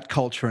about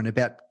culture and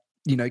about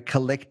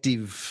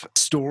collective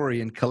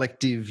story and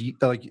collective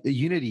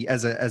unity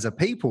as a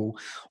people,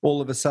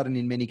 all of a sudden,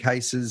 in many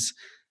cases,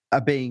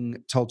 are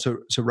being told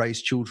to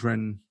raise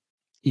children,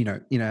 in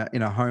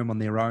a home on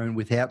their own,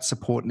 without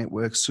support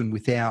networks and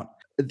without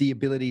the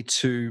ability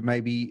to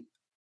maybe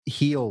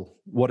heal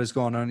what has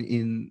gone on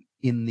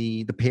in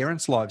the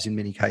parents' lives in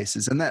many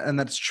cases, and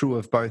that's true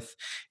of both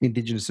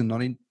Indigenous and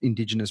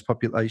non-Indigenous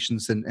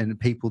populations and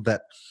people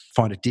that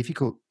find it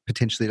difficult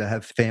potentially to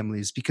have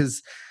families,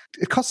 because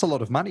it costs a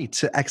lot of money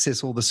to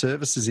access all the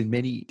services in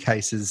many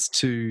cases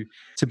to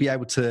be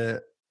able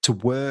to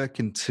work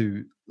and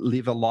to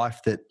live a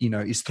life that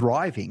is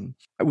thriving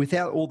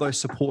without all those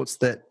supports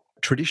that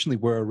traditionally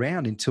were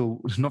around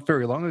until not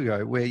very long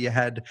ago, where you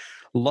had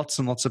lots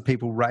and lots of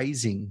people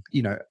raising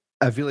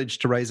a village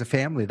to raise a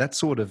family, that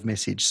sort of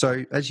message.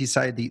 So as you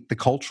say, the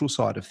cultural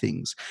side of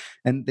things,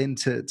 and then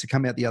to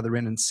come out the other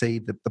end and see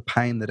the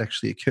pain that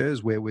actually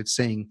occurs, where we're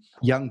seeing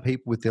young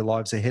people with their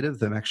lives ahead of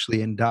them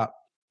actually end up,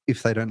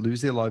 if they don't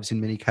lose their lives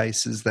in many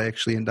cases, they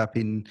actually end up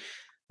in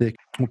the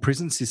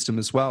prison system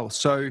as well.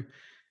 So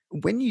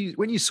when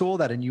you saw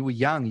that and you were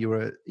young, you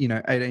were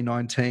 18,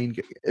 19,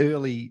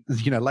 early,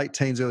 late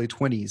teens, early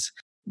 20s,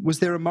 was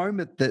there a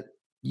moment that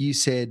you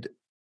said,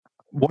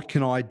 what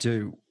can I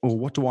do, or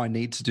what do I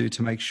need to do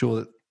to make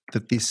sure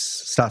that this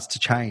starts to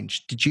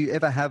change? Did you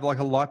ever have like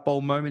a light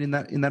bulb moment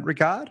in that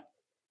regard?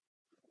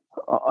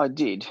 I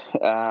did.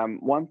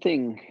 One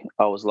thing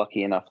I was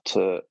lucky enough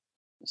to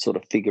sort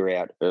of figure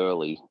out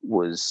early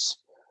was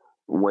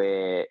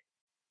where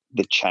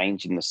the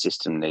change in the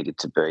system needed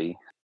to be.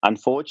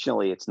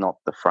 Unfortunately, it's not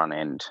the front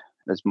end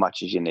as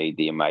much as you need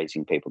the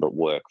amazing people that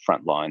work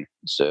frontline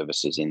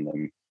services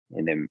in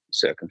them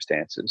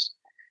circumstances.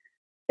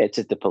 It's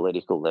at the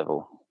political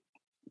level.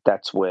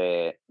 That's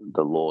where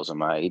the laws are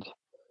made.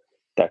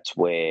 That's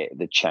where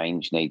the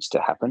change needs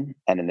to happen.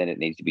 And then it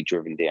needs to be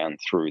driven down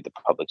through the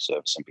public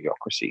service and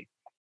bureaucracy.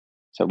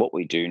 So what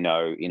we do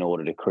know, in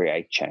order to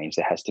create change,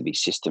 there has to be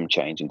system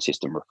change and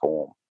system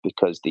reform,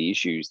 because the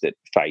issues that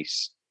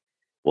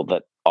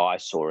that I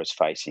saw as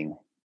facing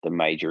the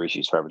major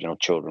issues for Aboriginal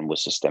children were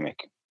systemic,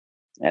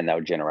 and they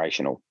were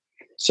generational.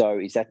 So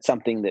is that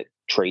something that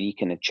treaty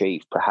can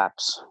achieve?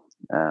 Perhaps.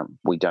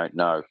 We don't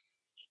know.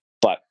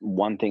 But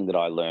one thing that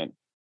I learned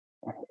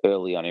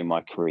early on in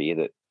my career,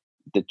 that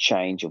the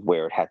change of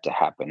where it had to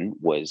happen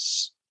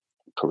was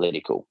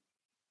political.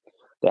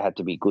 There had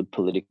to be good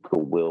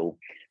political will,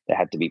 there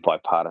had to be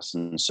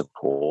bipartisan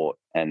support,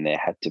 and there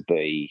had to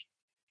be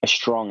a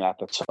strong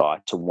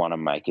appetite to want to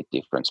make a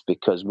difference,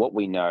 because what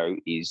we know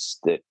is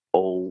that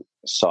all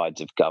sides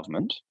of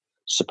government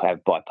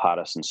have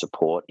bipartisan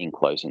support in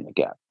closing the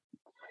gap.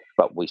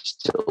 But we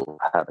still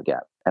have a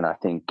gap. And I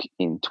think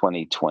in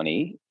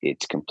 2020,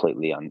 it's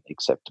completely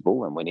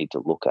unacceptable, and we need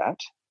to look at,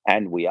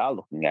 and we are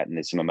looking at, and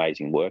there's some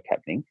amazing work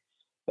happening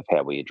of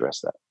how we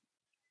address that.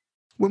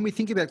 When we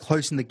think about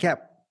closing the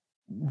gap,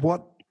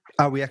 what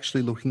are we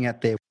actually looking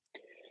at there?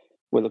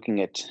 We're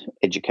looking at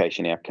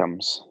education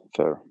outcomes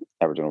for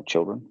Aboriginal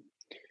children.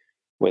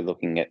 We're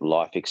looking at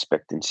life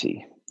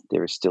expectancy.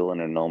 There is still an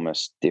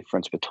enormous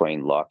difference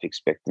between life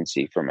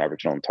expectancy from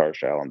Aboriginal and Torres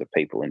Strait Islander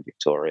people in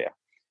Victoria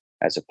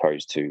as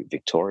opposed to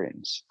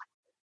Victorians.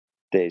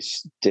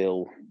 There's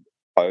still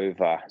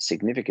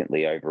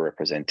significantly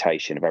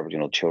overrepresentation of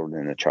Aboriginal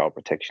children in the child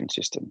protection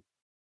system.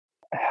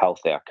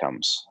 Health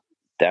outcomes,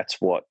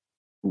 that's what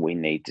we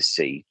need to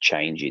see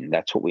change in.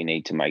 That's what we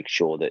need to make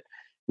sure that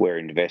we're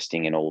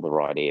investing in all the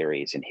right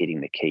areas and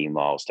hitting the key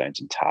milestones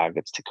and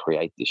targets to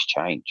create this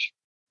change.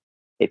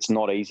 It's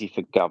not easy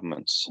for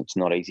governments. It's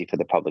not easy for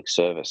the public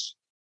service.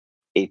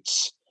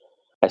 It's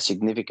a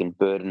significant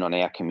burden on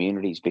our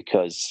communities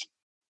because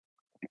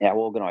our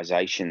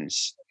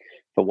organisations,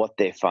 for what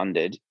they're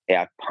funded,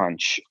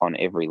 outpunch on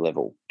every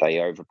level. They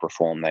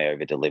overperform, they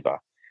overdeliver.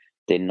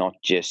 They're not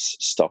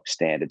just stock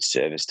standard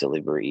service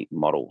delivery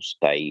models.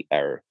 They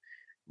are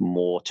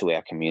more to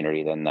our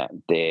community than that.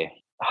 They're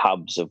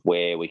hubs of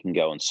where we can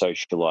go and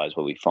socialise,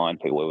 where we find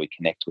people, where we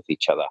connect with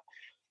each other.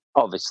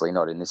 Obviously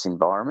not in this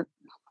environment,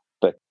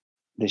 but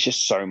there's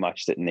just so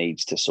much that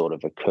needs to sort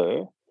of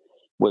occur.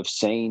 We've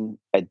seen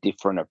a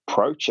different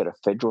approach at a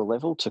federal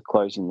level to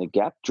closing the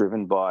gap,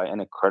 driven by, and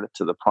a credit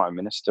to the Prime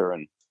Minister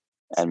and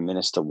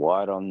Minister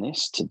White on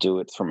this, to do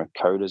it from a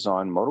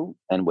co-design model.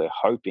 And we're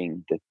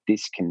hoping that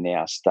this can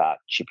now start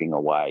chipping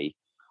away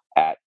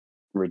at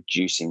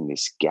reducing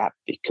this gap,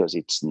 because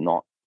it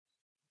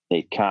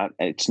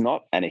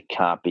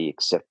can't be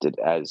accepted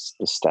as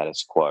the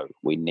status quo.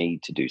 We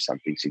need to do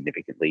something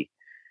significantly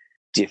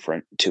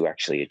different to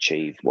actually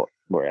achieve what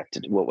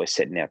we're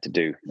setting out to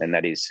do, and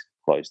that is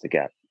close the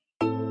gap.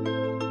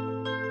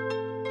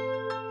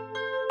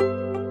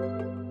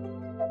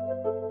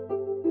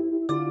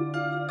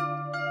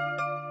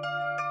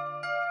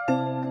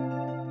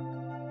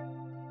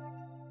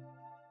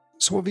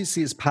 So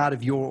obviously, as part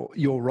of your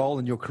role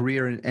and your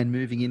career and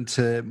moving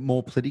into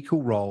more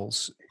political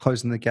roles,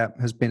 closing the gap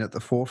has been at the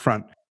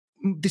forefront.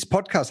 This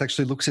podcast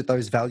actually looks at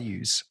those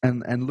values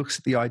and looks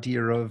at the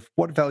idea of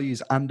what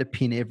values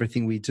underpin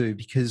everything we do,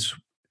 because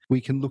we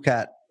can look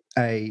at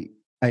a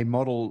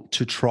model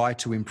to try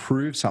to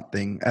improve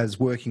something as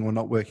working or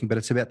not working, but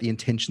it's about the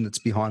intention that's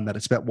behind that.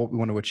 It's about what we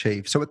want to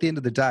achieve. So at the end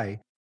of the day,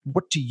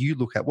 what do you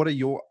look at? What are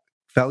your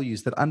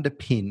values that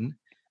underpin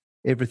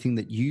everything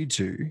that you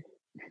do?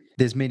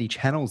 There's many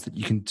channels that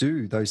you can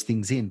do those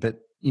things in, but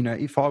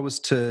if I was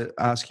to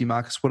ask you,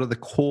 Marcus, what are the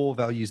core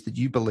values that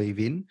you believe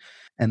in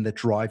and that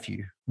drive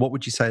you? What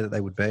would you say that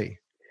they would be?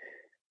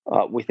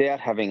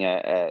 Without having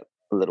a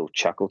little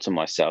chuckle to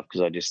myself,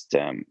 because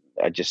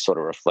I just sort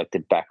of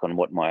reflected back on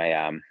what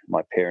my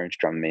parents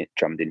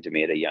drummed into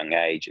me at a young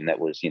age, and that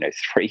was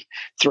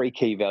three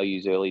key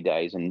values early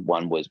days, and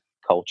one was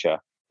culture,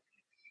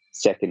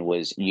 second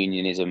was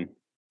unionism,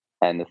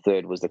 and the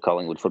third was the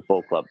Collingwood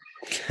Football Club.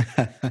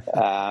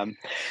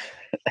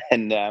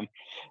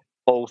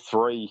 All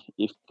three,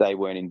 if they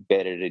weren't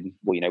embedded in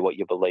what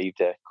you believed,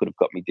 could have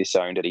got me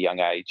disowned at a young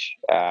age.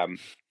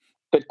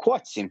 But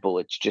quite simple,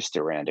 it's just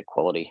around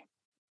equality.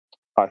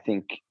 I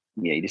think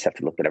you just have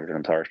to look at Aboriginal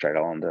and Torres Strait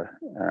Islander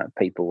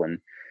people and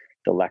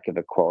the lack of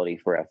equality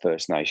for our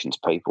First Nations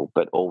people.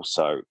 But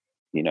also,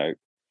 I've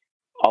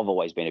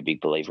always been a big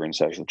believer in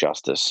social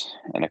justice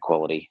and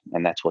equality,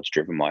 and that's what's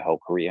driven my whole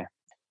career,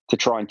 to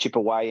try and chip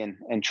away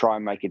and try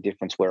and make a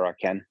difference where I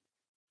can.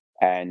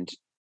 And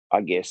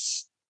I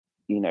guess,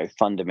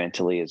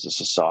 fundamentally as a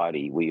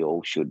society, we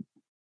all should,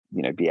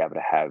 be able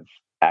to have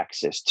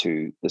access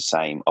to the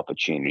same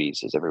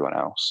opportunities as everyone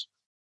else.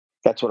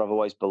 That's what I've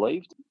always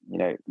believed,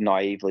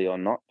 naively or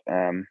not.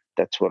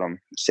 That's what I'm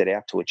set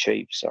out to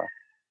achieve. So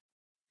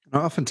I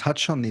often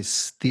touch on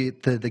this,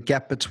 the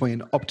gap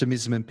between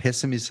optimism and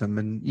pessimism,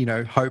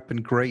 and, hope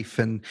and grief,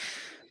 and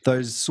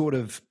those sort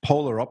of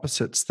polar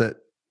opposites that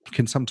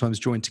can sometimes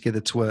join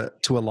together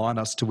to align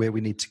us to where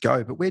we need to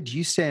go. But where do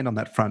you stand on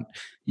that front?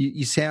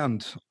 You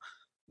sound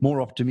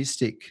more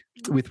optimistic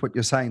with what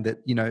you're saying,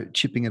 that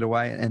chipping it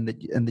away and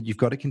that you've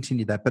got to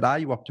continue that. But are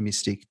you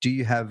optimistic? Do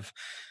you have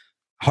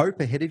hope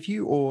ahead of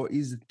you, or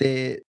is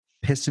there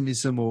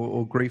pessimism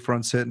or grief or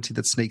uncertainty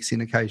that sneaks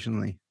in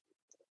occasionally?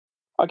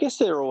 I guess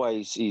there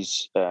always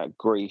is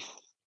grief.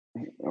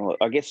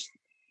 I guess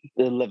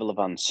the level of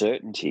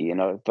uncertainty,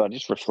 if I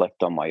just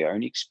reflect on my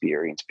own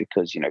experience,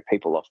 because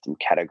people often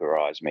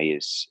categorise me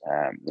as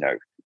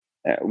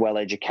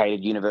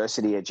well-educated,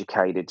 university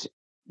educated,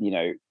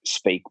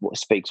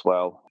 speaks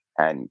well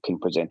and can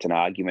present an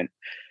argument.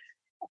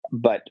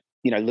 But,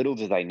 little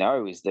do they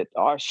know is that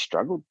I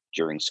struggled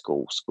during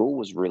school. School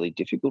was really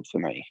difficult for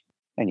me.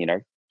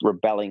 And,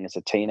 rebelling as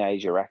a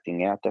teenager,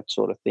 acting out, that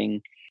sort of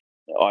thing.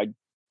 I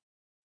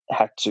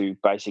had to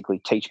basically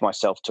teach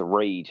myself to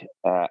read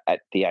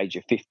at the age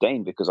of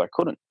 15 because I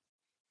couldn't,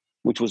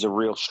 which was a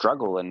real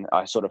struggle, and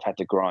I sort of had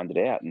to grind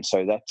it out. And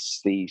so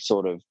that's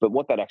but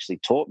what that actually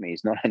taught me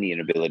is not only an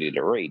ability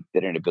to read,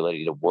 but an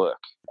ability to work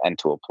and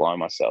to apply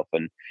myself.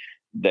 And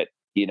that,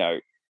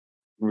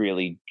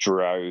 really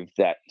drove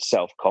that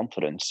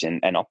self-confidence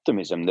and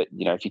optimism that,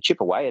 if you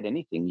chip away at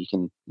anything, you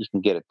can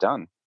get it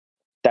done.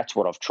 That's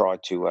what I've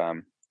tried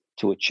to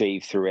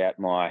achieve throughout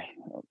my,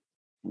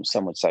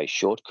 some would say,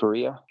 short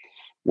career,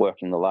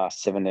 working the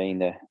last 17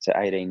 to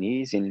 18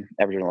 years in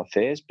Aboriginal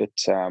affairs. But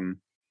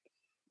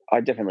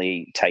I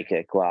definitely take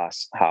a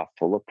glass half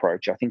full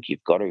approach. I think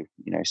you've got to,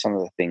 some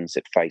of the things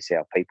that face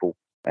our people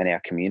and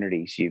our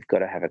communities, you've got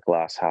to have a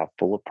glass half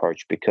full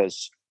approach,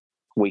 because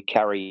we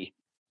carry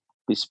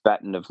this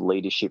baton of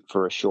leadership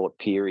for a short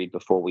period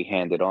before we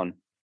hand it on.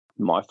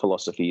 my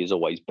philosophy has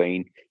always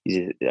been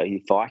is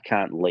if I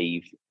can't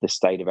leave the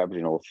state of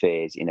Aboriginal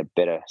affairs in a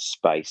better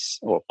space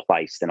or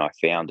place than I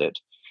found it,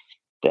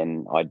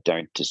 then I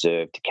don't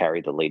deserve to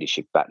carry the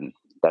leadership baton.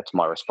 That's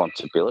my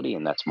responsibility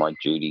and that's my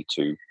duty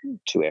to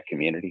our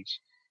communities.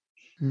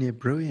 Yeah,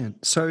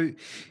 brilliant. So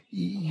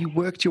you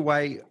worked your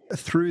way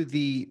through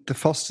the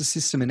foster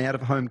system and out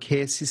of home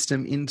care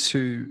system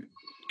into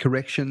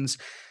corrections,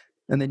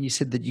 and then you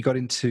said that you got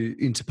into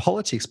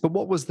politics. But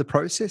what was the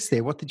process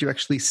there? What did you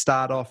actually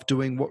start off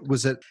doing? What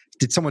was it?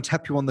 Did someone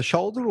tap you on the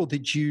shoulder, or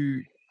did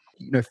you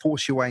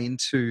force your way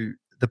into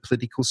the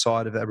political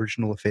side of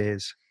Aboriginal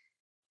affairs?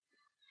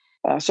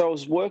 So I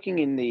was working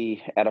in the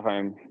out of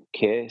home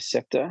care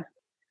sector.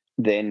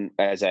 Then,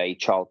 as a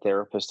child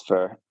therapist,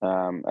 I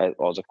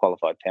was a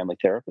qualified family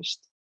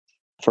therapist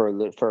for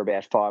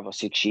about 5 or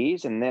 6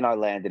 years, and then I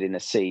landed in a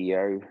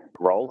CEO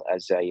role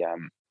as I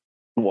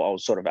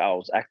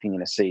was acting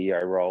in a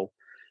CEO role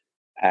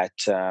at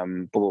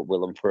Bullet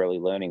Willem for Early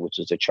Learning, which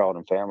is a child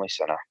and family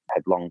centre,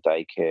 had long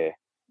day care,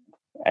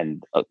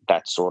 and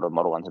that sort of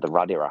model under the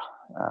Rudd era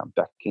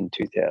back in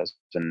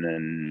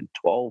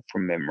 2012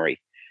 from memory.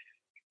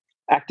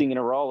 Acting in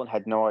a role and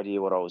had no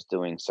idea what I was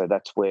doing. So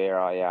that's where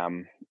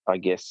I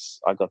guess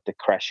I got the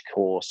crash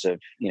course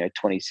of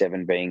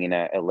 27 being in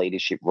a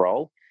leadership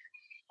role,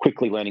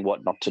 quickly learning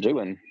what not to do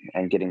and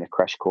getting the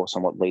crash course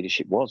on what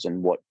leadership was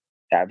and what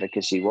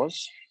advocacy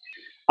was.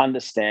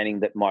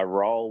 Understanding that my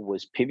role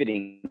was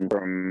pivoting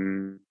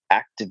from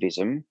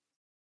activism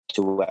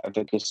to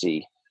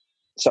advocacy,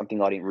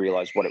 something I didn't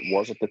realize what it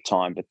was at the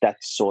time, but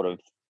that's sort of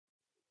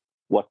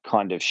what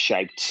kind of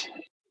shaped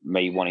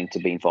me wanting to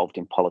be involved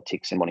in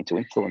politics and wanting to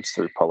influence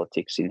through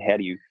politics in how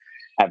do you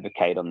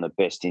advocate on the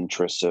best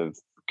interests of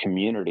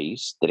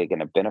communities that are going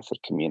to benefit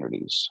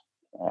communities.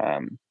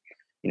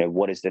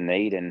 What is the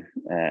need and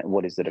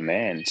what is the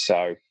demand?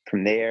 So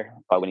from there,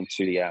 I went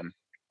into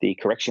the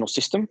correctional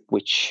system,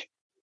 which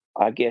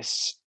I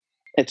guess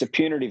it's a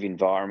punitive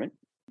environment,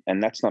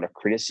 and that's not a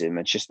criticism,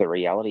 it's just the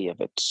reality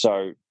of it.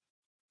 So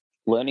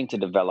learning to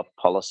develop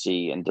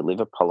policy and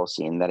deliver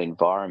policy in that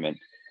environment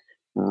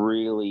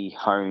really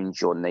hones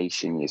your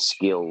niche and your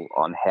skill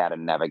on how to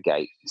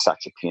navigate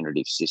such a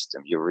punitive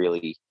system. You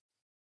really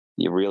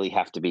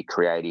have to be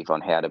creative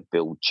on how to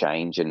build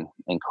change and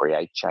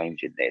create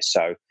change in there.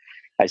 So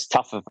as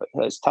tough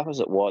as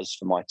it was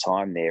for my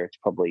time there, it's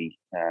probably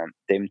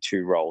them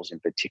two roles in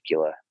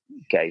particular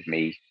gave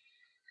me,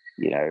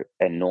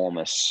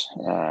 enormous,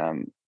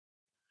 I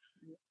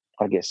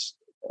guess,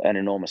 an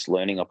enormous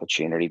learning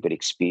opportunity, but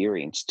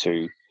experience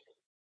to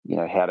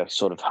how to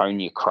sort of hone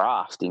your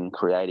craft in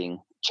creating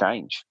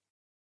change.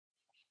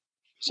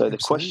 So the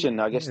question,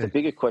 I guess, the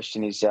bigger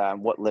question is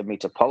what led me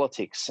to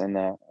politics, and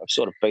I've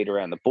sort of beat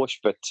around the bush.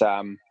 But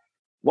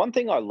one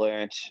thing I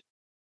learned,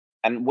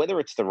 and whether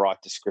it's the right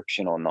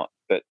description or not,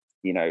 but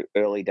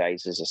early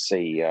days as a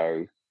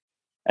CEO,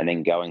 and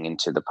then going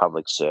into the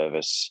public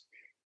service,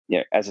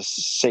 as a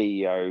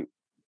CEO,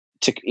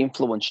 to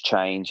influence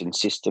change and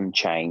system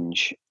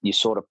change, you're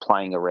sort of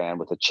playing around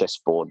with a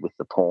chessboard with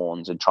the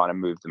pawns and trying to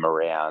move them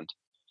around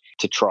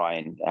to try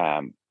and,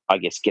 I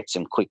guess, get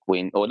some quick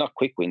win, or not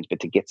quick wins, but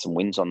to get some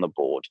wins on the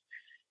board.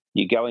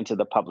 You go into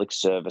the public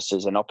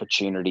services and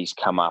opportunities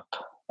come up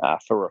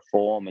for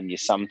reform, and you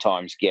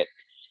sometimes get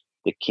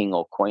the king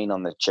or queen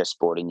on the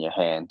chessboard in your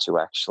hand to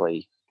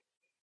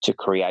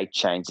create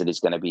change that is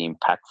going to be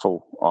impactful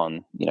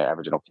on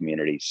Aboriginal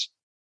communities.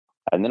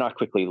 And then I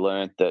quickly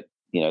learned that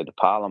the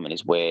parliament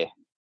is where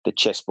the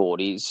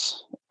chessboard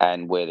is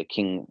and where the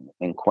king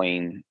and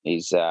queen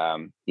is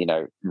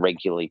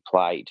regularly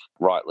played,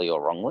 rightly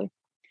or wrongly.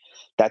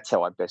 That's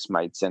how I best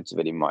made sense of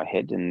it in my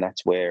head, and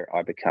that's where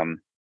I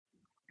become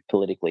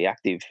politically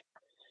active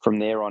from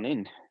there on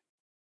in.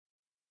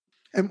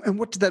 And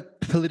what did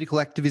that political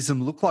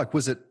activism look like?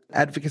 Was it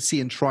advocacy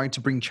and trying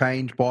to bring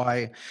change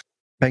by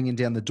banging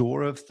down the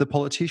door of the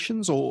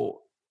politicians, or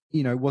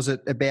was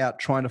it about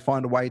trying to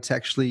find a way to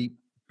actually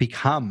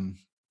become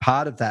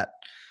part of that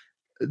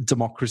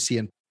democracy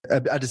and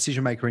a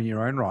decision maker in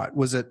your own right?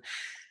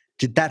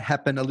 Did that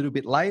happen a little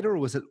bit later, or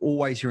was it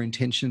always your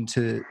intention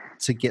to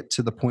get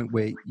to the point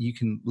where you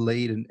can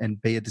lead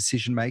and be a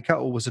decision maker,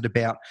 or was it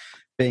about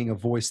being a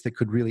voice that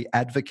could really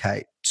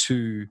advocate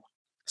to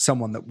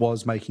someone that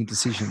was making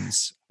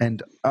decisions?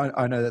 And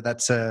I know that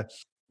that's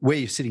where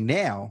you're sitting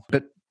now,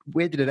 but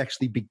where did it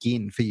actually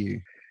begin for you?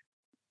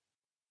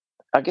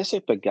 I guess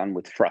it began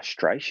with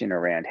frustration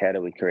around how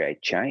do we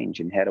create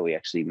change and how do we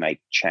actually make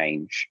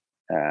change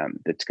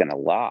that's going to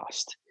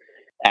last.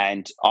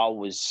 And I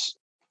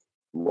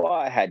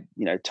had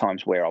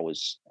times where I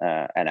was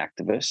an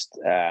activist.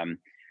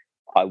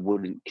 I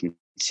wouldn't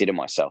consider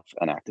myself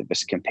an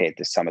activist compared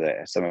to some of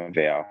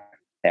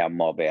our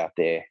mob out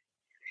there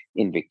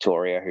in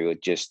Victoria who are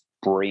just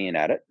brilliant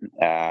at it.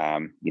 I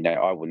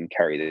wouldn't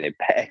carry their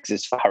bags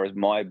as far as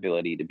my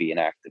ability to be an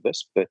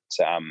activist, but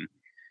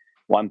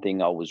one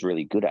thing I was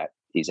really good at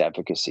is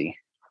advocacy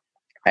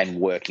and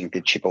working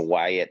to chip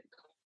away at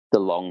the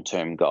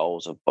long-term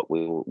goals of what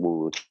we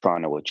were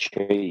trying to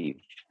achieve.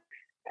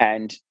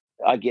 And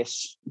I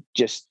guess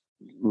just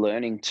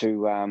learning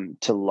to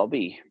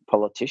lobby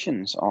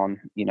politicians on,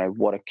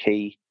 what are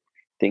key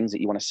things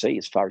that you want to see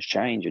as far as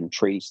change. And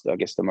trees, I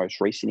guess, the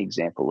most recent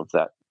example of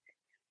that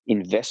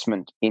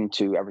investment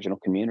into Aboriginal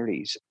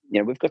communities.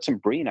 We've got some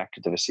brilliant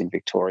activists in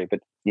Victoria, but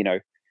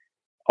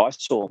I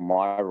saw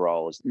my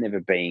role as never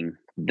being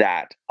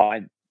that.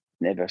 I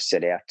never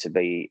set out to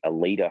be a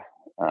leader,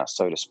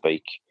 so to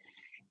speak.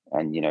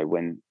 And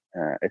when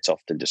it's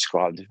often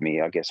described of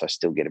me, I guess I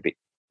still get a bit,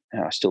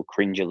 I still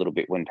cringe a little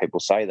bit when people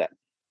say that.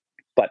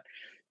 But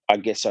I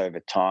guess over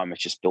time,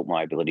 it's just built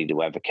my ability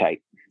to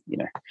advocate.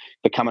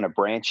 Becoming a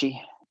branchie,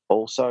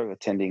 also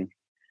attending,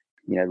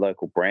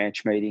 local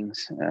branch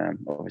meetings.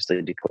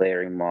 Obviously,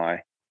 declaring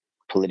my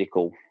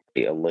political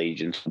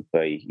allegiance would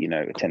be,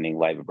 attending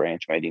Labor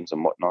branch meetings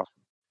and whatnot.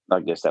 I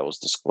guess that was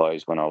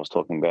disclosed when I was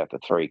talking about the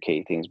three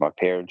key things my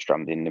parents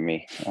drummed into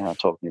me,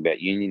 talking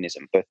about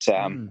unionism. But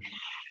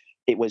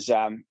it was,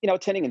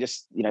 attending and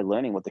just,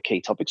 learning what the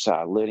key topics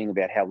are, learning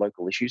about how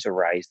local issues are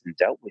raised and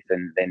dealt with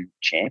and then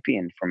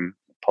championed from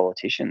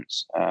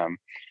politicians.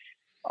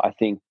 I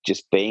think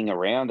just being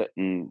around it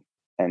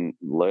and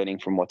learning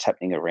from what's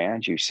happening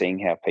around you, seeing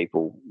how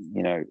people,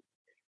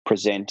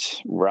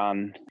 present,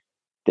 run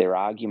their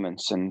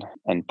arguments and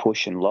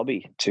push and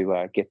lobby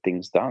to get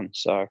things done.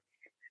 So,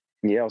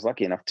 I was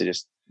lucky enough to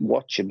just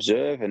watch,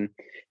 observe, and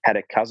had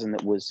a cousin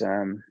that was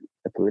a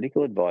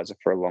political advisor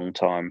for a long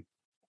time.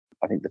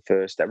 I think the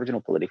first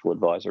Aboriginal political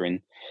advisor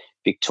in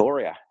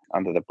Victoria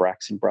under the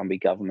Bracks and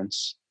Brumby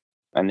governments.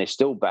 And they're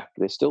still back.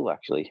 They're still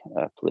actually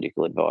a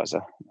political advisor,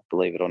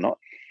 believe it or not.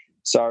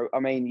 So,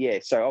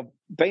 so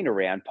I've been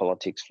around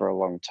politics for a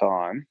long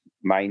time,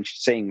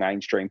 seeing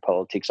mainstream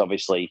politics,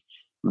 obviously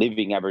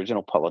living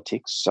Aboriginal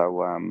politics.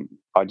 So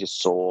I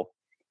just saw,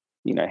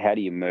 how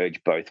do you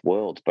merge both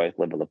worlds, both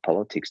level of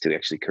politics to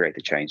actually create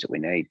the change that we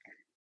need?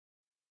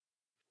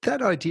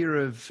 That idea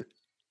of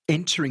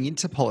entering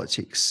into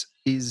politics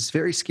is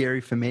very scary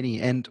for many,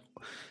 and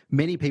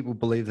many people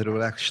believe that it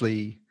will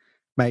actually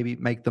maybe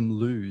make them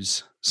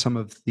lose some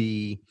of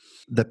the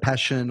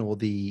passion or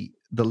the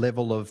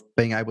level of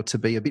being able to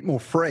be a bit more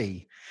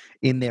free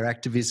in their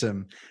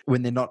activism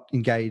when they're not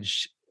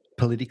engaged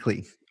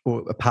politically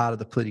or a part of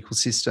the political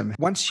system.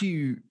 Once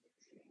you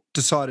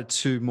decided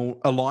to more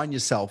align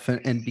yourself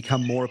and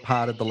become more a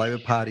part of the Labor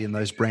Party in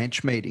those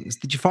branch meetings,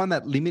 did you find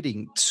that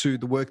limiting to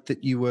the work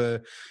that you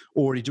were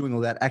already doing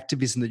or that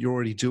activism that you're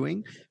already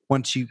doing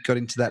once you got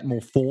into that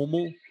more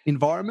formal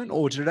environment?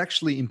 Or did it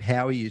actually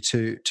empower you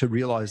to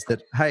realise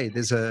that, hey,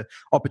 there's an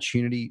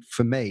opportunity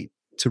for me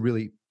to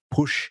really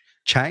push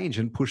change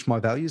and push my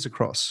values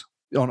across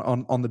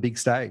on the big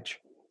stage?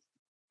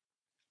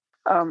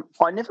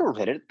 I never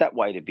read it that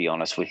way, to be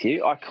honest with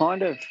you.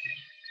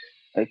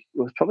 It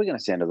was probably going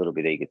to sound a little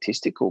bit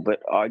egotistical, but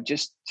I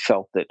just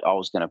felt that I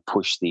was going to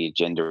push the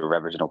agenda of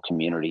Aboriginal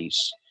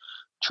communities,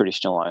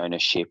 traditional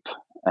ownership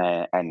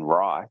and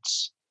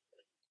rights,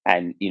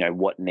 and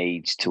what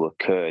needs to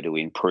occur to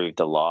improve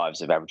the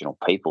lives of Aboriginal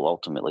people.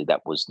 Ultimately,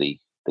 that was the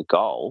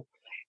goal.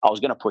 I was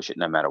going to push it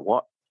no matter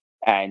what.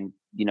 And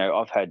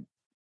I've had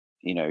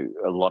a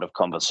lot of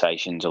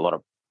conversations, a lot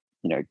of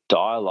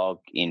dialogue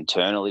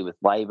internally with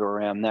Labor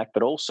around that,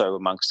 but also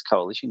amongst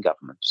coalition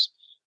governments.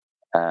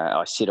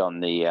 I sit on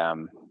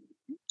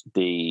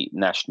the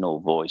National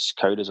Voice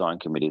Co-Design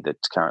Committee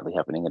that's currently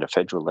happening at a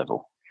federal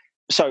level.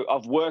 So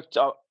I've worked,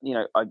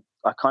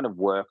 I kind of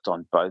worked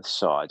on both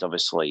sides.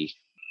 Obviously,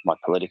 my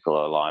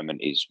political alignment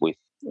is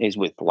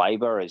with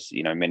Labor, as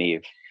many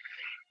of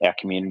our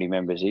community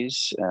members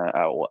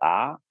or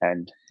are,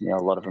 and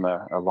a lot of them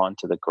are aligned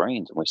to the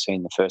Greens. And we've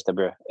seen the first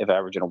ever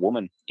Aboriginal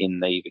woman in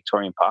the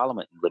Victorian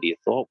Parliament, Lydia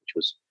Thorpe, which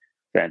was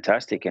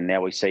fantastic. And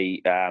now we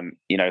see,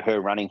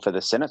 her running for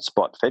the Senate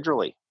spot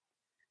federally.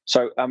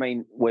 So,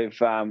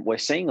 we're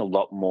seeing a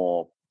lot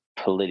more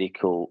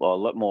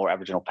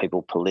Aboriginal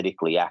people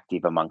politically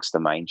active amongst the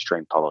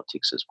mainstream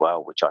politics as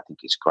well, which I think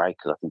is great,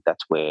 because I think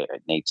that's where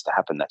it needs to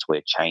happen. That's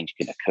where change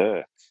can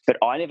occur. But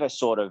I never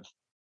sort of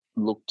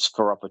looked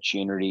for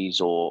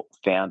opportunities or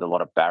found a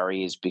lot of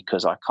barriers,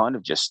 because I kind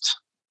of just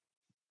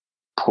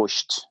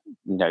pushed,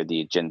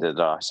 the agenda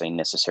that I seen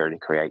necessary to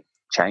create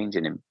change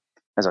and,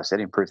 as I said,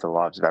 improve the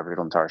lives of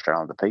Aboriginal and Torres Strait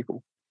Islander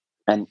people.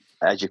 And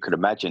as you could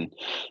imagine,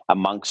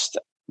 amongst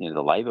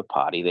the Labor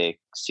Party, they're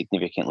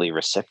significantly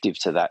receptive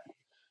to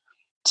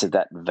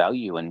that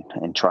value and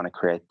trying to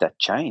create that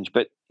change.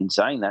 But in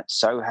saying that,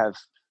 so have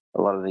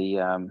a lot of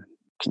the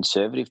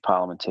Conservative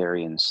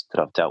parliamentarians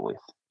that I've dealt with.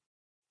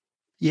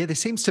 Yeah, there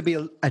seems to be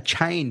a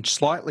change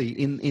slightly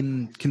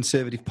in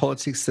Conservative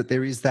politics, that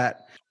there is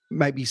that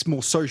maybe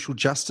more social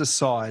justice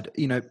side,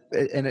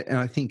 and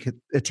I think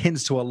it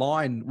tends to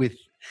align with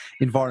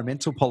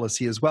environmental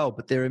policy as well.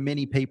 But there are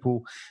many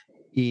people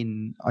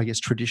in, I guess,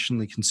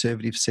 traditionally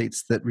Conservative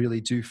seats that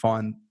really do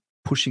find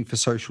pushing for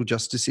social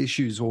justice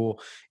issues, or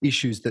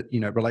issues that,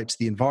 relate to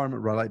the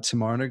environment, relate to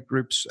minority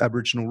groups,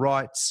 Aboriginal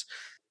rights.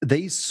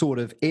 These sort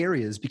of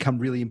areas become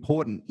really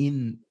important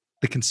in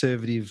the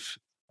Conservative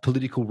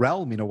political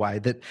realm, in a way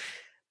that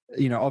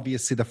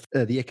obviously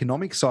the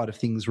economic side of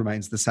things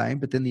remains the same,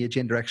 but then the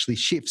agenda actually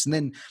shifts. And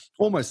then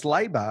almost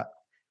Labor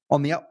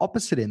on the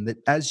opposite end, that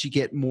as you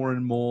get more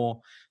and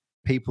more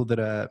people that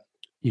are,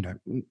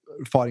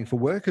 fighting for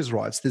workers'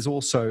 rights, there's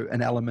also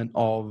an element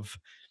of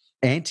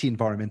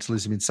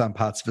anti-environmentalism in some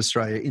parts of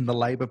Australia in the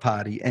Labor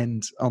Party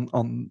and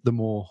on the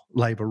more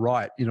Labor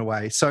right in a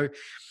way. So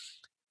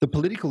the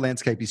political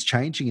landscape is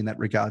changing in that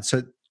regard.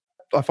 So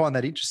I find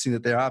that interesting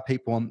that there are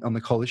people on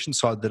the coalition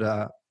side that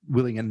are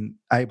willing and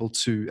able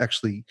to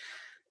actually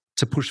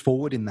to push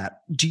forward in that.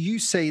 Do you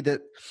see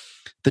that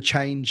the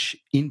change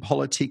in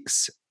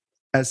politics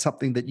as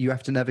something that you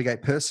have to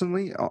navigate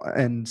personally,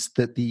 and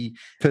that the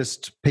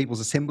First Peoples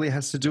Assembly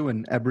has to do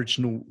and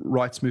Aboriginal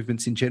rights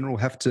movements in general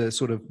have to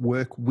sort of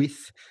work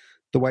with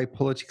the way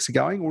politics are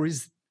going? Or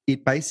is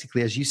it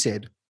basically, as you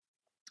said,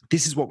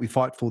 this is what we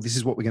fight for, this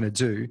is what we're going to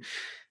do,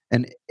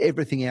 and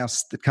everything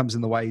else that comes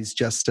in the way is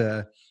just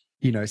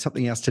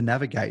something else to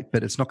navigate,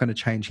 but it's not going to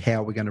change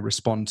how we're going to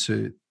respond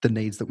to the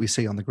needs that we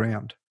see on the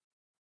ground?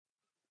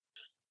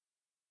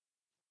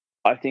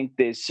 I think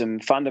there's some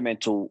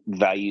fundamental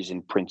values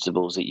and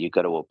principles that you've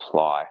got to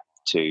apply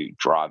to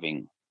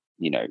driving,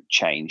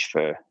 change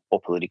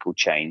or political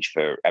change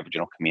for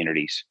Aboriginal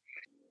communities,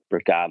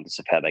 regardless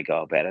of how they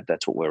go about it.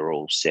 That's what we're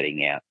all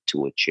setting out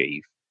to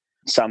achieve.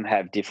 Some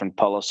have different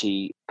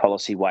policy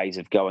ways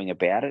of going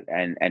about it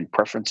and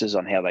preferences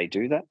on how they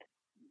do that.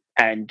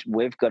 And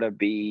we've got to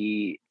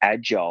be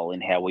agile in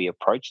how we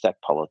approach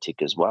that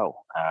politic as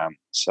well.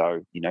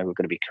 So, we've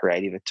got to be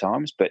creative at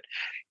times, but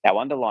our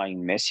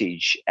underlying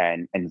message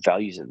and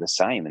values are the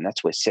same. And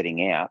that's we're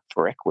setting out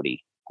for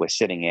equity. We're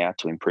setting out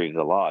to improve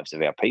the lives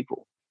of our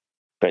people.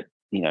 But,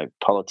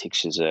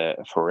 politics is a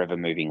forever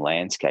moving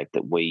landscape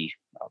that we,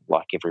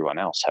 like everyone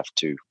else, have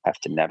to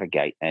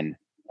navigate and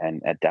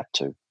adapt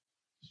to.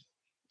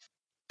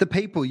 The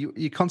people,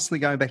 you're constantly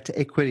going back to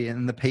equity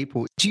and the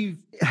people. Do you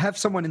have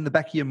someone in the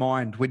back of your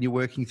mind when you're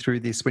working through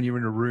this, when you're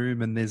in a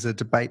room and there's a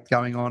debate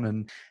going on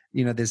and,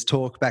 there's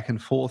talk back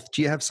and forth?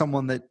 Do you have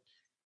someone that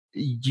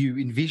you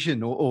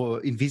envision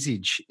or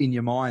envisage in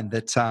your mind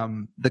that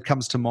that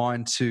comes to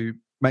mind to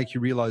make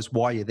you realise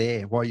why you're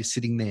there, why you're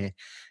sitting there?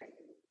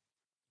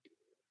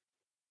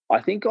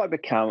 I think I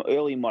become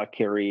early in my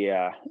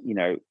career,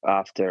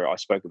 after I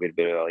spoke a bit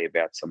earlier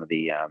about some of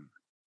the,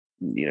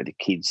 the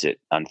kids that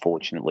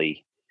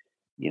unfortunately,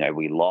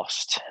 we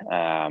lost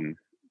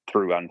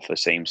through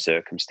unforeseen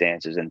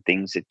circumstances and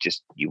things that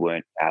just you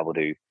weren't able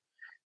to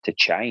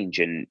change,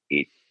 and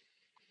it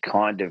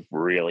kind of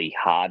really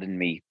hardened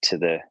me to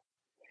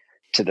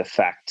the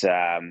fact.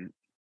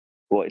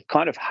 It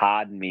kind of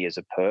hardened me as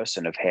a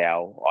person of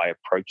how I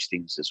approach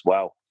things as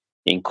well,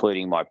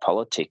 including my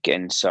politic.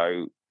 And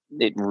so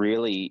it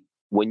really,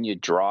 when you're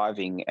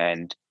driving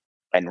and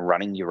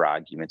running your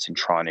arguments and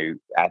trying to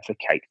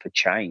advocate for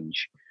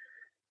change,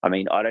 I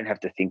mean, I don't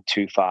have to think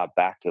too far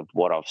back of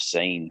what I've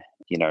seen,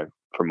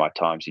 from my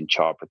times in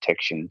child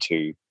protection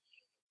to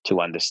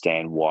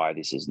understand why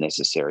this is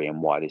necessary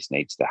and why this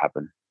needs to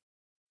happen.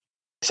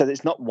 So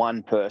there's not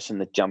one person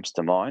that jumps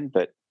to mind,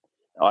 but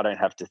I don't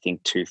have to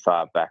think too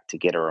far back to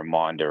get a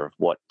reminder of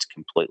what's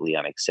completely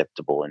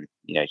unacceptable and,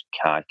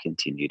 can't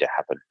continue to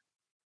happen.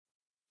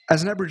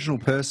 As an Aboriginal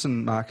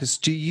person, Marcus,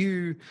 do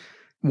you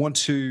want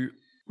to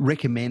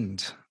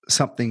recommend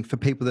something for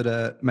people that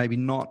are maybe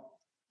not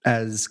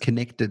as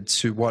connected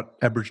to what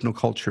Aboriginal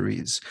culture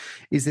is?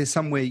 Is there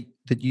somewhere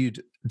that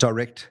you'd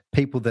direct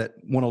people that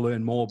want to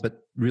learn more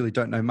but really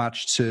don't know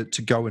much to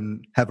go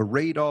and have a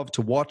read of,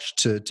 to watch,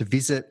 to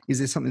visit? Is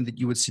there something that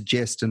you would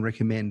suggest and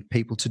recommend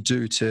people to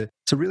do to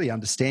really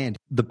understand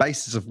the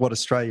basis of what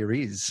Australia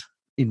is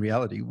in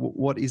reality?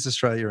 What is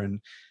Australia and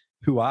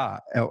who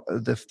are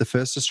the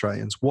first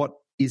Australians? What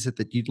is it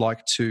that you'd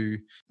like to,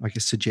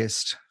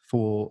 suggest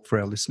for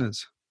our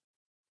listeners?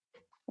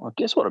 I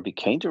guess what I'd be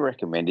keen to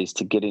recommend is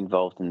to get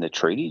involved in the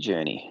treaty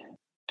journey,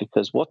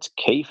 because what's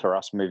key for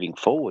us moving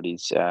forward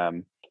is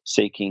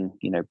seeking,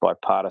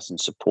 bipartisan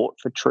support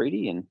for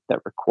treaty, and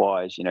that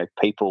requires,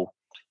 people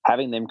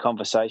having them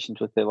conversations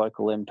with their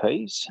local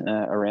MPs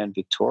around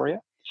Victoria,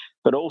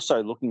 but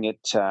also looking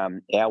at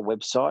our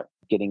website,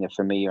 getting a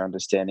familiar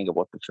understanding of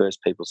what the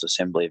First Peoples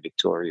Assembly of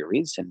Victoria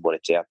is and what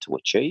it's out to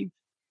achieve.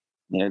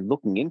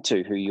 Looking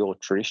into who your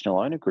traditional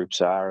owner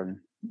groups are and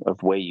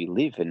of where you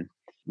live and,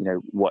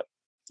 what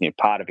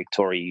part of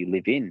Victoria you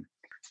live in.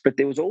 But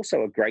there was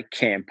also a great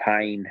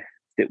campaign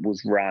that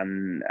was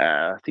run,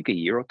 I think a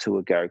year or two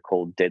ago,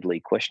 called Deadly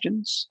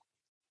Questions.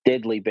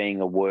 Deadly being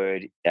a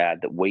word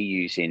that we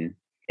use in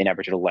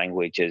Aboriginal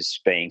language as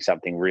being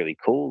something really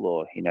cool,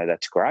 or,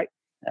 that's great.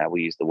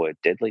 We use the word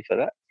deadly for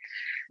that,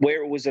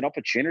 where it was an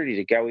opportunity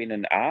to go in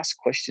and ask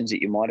questions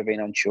that you might have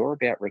been unsure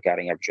about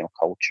regarding Aboriginal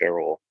culture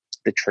or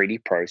the treaty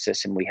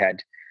process. And we had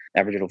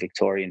Aboriginal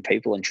Victorian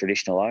people and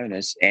traditional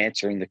owners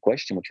answering the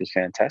question, which was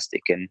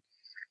fantastic. And,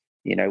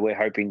 we're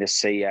hoping to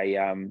see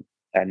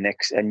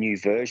a new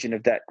version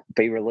of that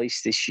be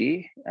released this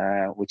year,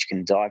 which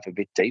can dive a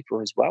bit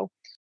deeper as well.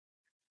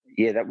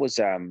 Yeah, that was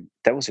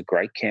a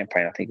great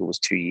campaign. I think it was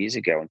 2 years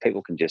ago, and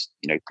people can just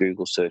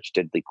Google search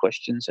deadly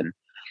questions and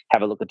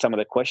have a look at some of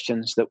the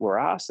questions that were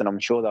asked, and I'm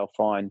sure they'll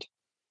find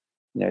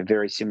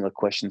very similar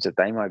questions that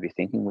they might be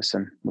thinking with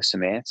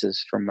some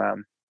answers from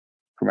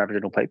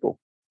Aboriginal people.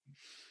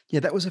 Yeah,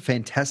 that was a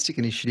fantastic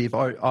initiative.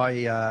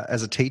 I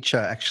as a teacher,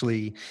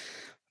 actually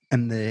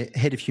am the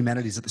head of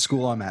humanities at the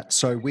school I'm at.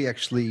 So we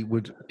actually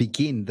would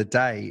begin the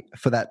day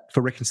for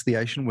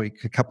Reconciliation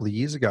Week a couple of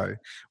years ago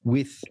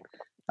with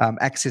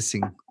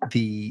accessing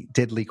the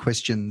deadly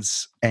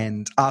questions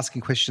and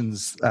asking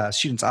questions,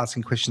 students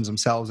asking questions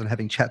themselves and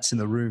having chats in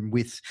the room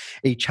with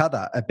each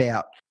other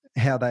about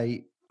how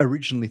they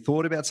originally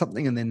thought about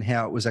something and then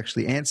how it was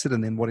actually answered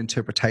and then what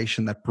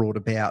interpretation that brought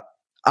about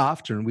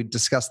after. And we'd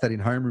discuss that in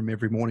homeroom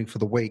every morning for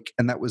the week.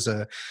 And that was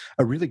a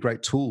really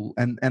great tool.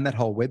 And that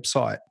whole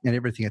website and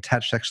everything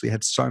attached actually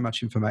had so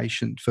much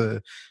information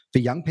for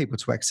young people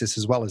to access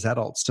as well as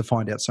adults to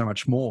find out so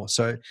much more.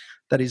 So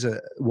that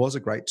was a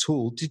great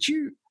tool. Did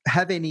you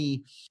have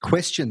any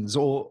questions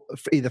or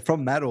either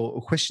from that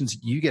or questions that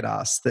you get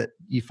asked that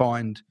you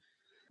find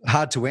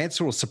hard to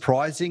answer or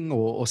surprising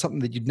or something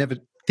that you'd never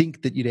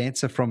think that you'd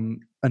answer from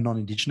a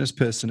non-Indigenous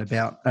person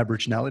about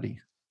Aboriginality?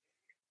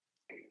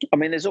 I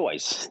mean, there's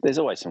always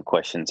some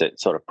questions that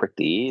sort of prick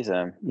the ears.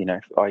 I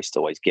used to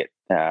always get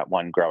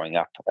one growing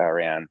up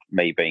around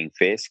me being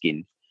fair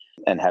skinned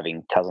and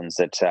having cousins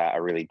that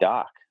are really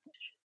dark.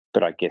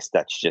 But I guess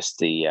that's just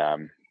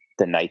the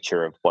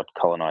nature of what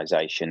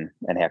colonisation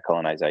and how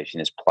colonisation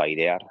is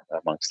played out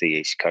amongst the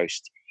east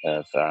coast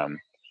of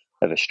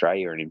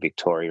Australia and in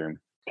Victoria in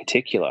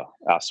particular,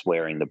 us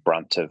wearing the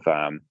brunt of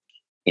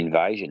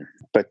invasion.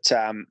 But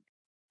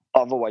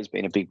I've always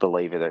been a big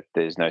believer that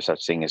there's no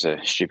such thing as a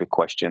stupid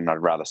question. I'd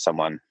rather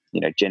someone,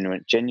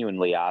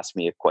 genuinely ask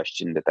me a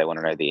question that they want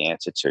to know the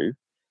answer to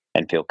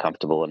and feel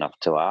comfortable enough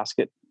to ask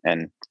it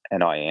and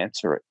I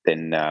answer it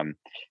than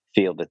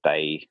feel that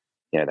they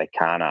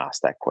can't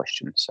ask that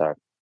question. So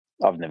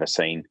I've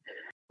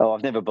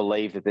never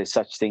believed that there's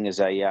such thing as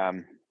a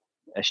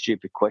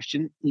stupid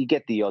question. You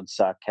get the odd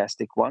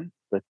sarcastic one,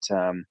 but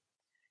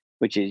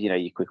which is,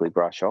 you quickly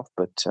brush off.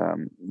 But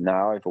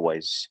no,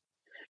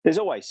 there's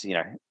always,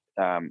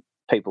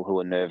 people who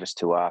are nervous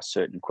to ask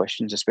certain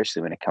questions,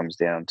 especially when it comes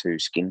down to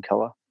skin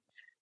color.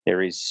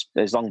 There's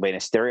long been a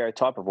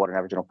stereotype of what an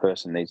Aboriginal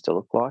person needs to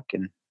look like,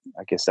 and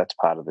I guess that's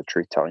part of the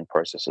truth telling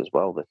process as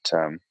well. That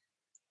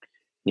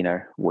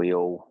we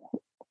all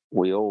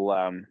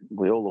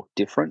look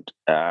different.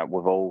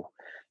 We've all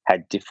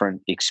had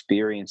different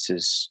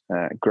experiences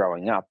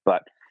growing up,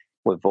 but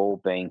we've all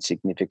been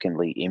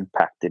significantly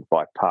impacted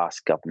by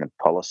past government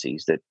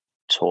policies that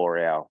tore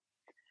our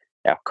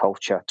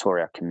culture, tore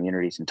our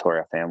communities, and tore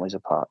our families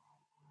apart.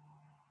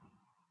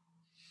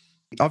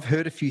 I've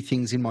heard a few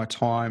things in my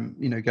time,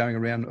 going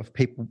around of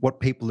what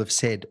people have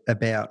said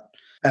about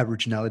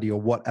Aboriginality or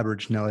what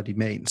Aboriginality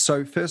means.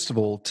 So first of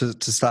all, to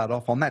start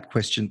off on that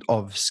question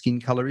of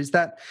skin colour,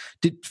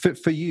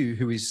 for you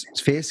who is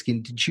fair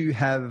skinned, did you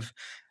have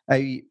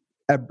a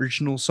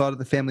Aboriginal side of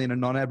the family and a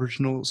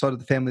non-Aboriginal side of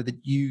the family that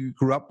you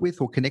grew up with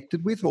or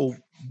connected with, or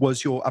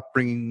was your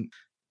upbringing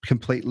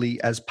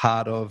completely as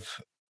part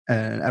of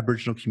an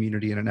Aboriginal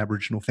community and an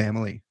Aboriginal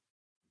family?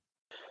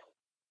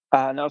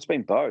 No, it's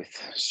been both.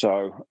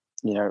 So,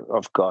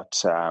 I've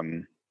got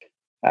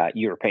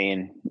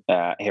European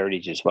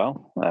heritage as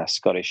well,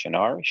 Scottish and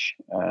Irish,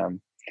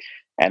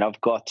 and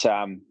I've got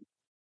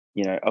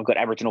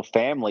Aboriginal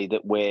family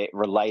that we're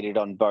related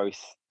on both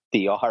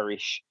the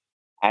Irish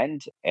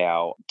and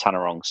our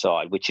Tunarong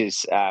side, which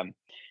is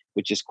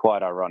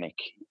quite ironic.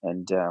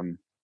 And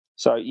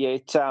so, yeah,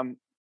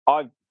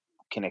 I've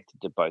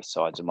connected to both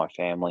sides of my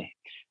family.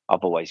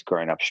 I've always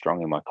grown up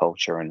strong in my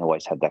culture and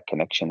always had that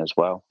connection as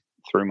well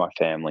through my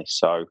family.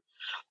 So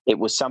it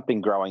was something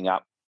growing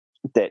up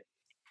that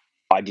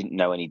I didn't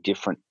know any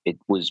different. It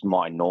was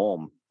my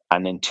norm.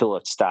 And until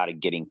it started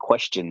getting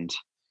questioned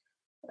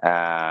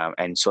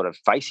and sort of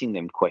facing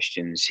them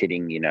questions,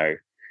 hitting,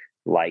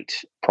 late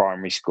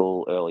primary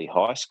school, early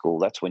high school,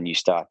 that's when you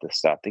start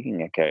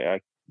thinking, okay,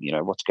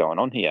 what's going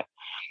on here?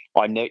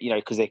 I know,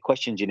 because they're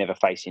questions you never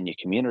face in your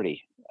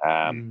community.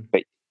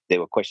 But there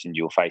were questions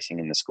you were facing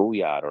in the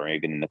schoolyard or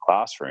even in the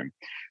classroom.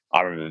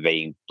 I remember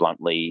being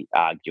bluntly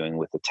arguing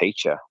with a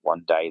teacher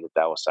one day that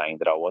they were saying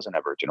that I wasn't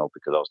Aboriginal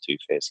because I was too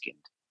fair-skinned.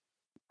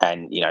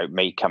 And,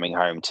 me coming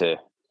home to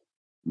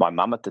my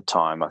mum at the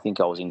time, I think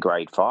I was in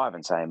grade 5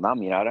 and saying,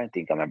 Mum, I don't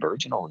think I'm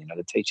Aboriginal.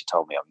 The teacher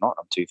told me I'm not.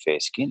 I'm too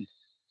fair-skinned.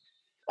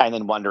 And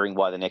then wondering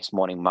why the next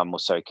morning Mum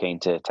was so keen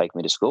to take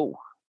me to school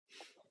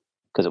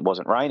because it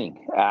wasn't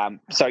raining.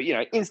 So,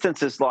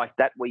 instances like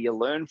that where you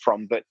learn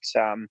from, but,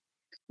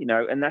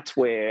 and that's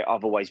where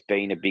I've always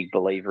been a big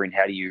believer in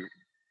how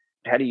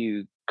do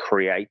you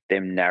create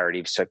them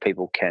narratives so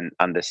people can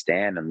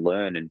understand and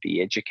learn and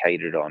be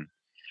educated on,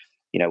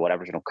 what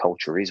Aboriginal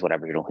culture is, what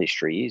Aboriginal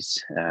history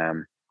is,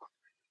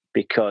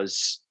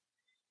 because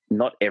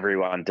not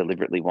everyone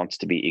deliberately wants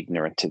to be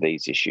ignorant to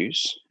these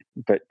issues.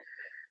 But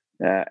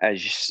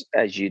as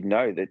you'd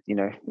know that,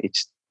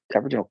 it's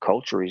Aboriginal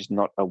culture is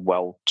not a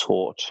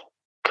well-taught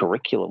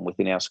curriculum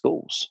within our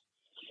schools.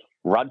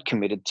 Rudd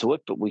committed to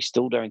it, but we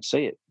still don't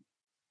see it.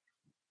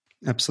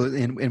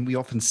 Absolutely. And we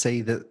often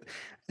see that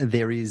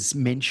there is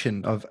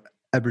mention of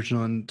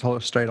Aboriginal and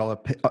Torres Strait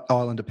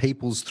Islander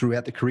peoples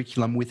throughout the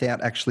curriculum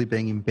without actually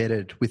being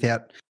embedded,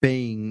 without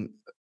being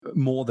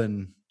more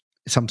than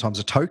sometimes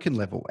a token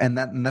level. And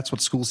that's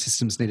what school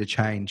systems need to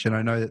change. And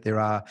I know that there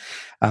are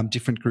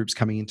different groups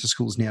coming into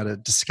schools now to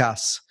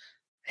discuss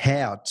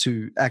how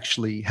to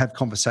actually have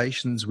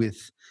conversations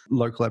with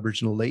local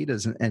Aboriginal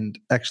leaders and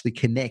actually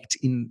connect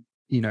in,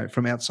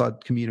 from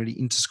outside community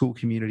into school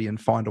community and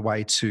find a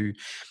way to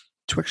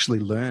actually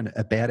learn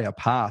about our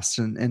past.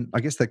 And I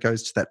guess that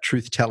goes to that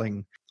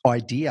truth-telling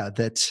idea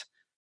that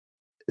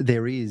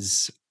there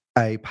is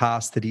a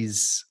past that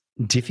is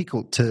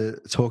difficult to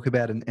talk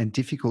about and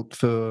difficult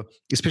for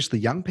especially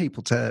young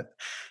people to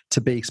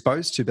be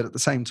exposed to. But at the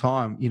same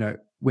time,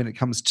 when it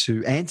comes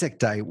to Anzac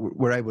Day,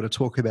 we're able to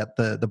talk about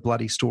the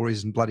bloody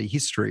stories and bloody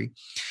history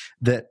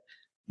that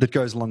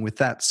goes along with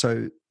that.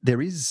 So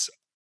there is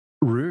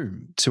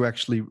room to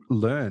actually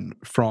learn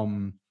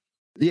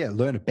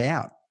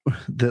about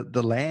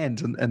the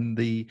land and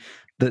the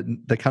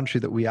country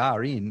that we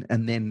are in,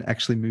 and then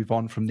actually move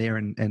on from there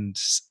and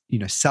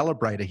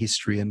celebrate a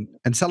history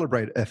and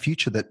celebrate a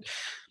future that,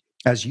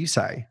 as you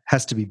say,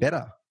 has to be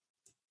better.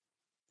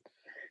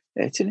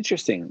 It's an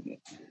interesting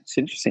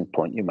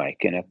point you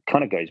make, and it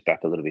kind of goes back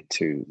a little bit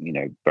to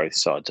both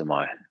sides of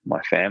my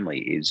family.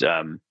 Is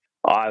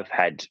I've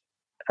had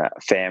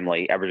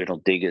family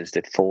Aboriginal diggers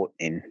that fought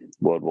in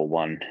World War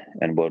One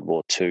and World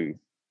War Two,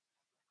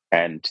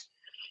 and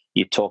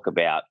you talk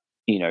about,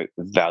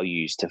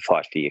 values to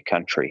fight for your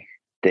country.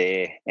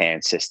 Their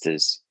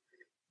ancestors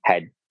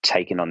had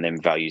taken on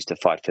them values to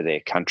fight for their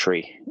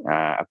country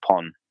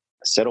upon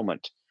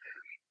settlement.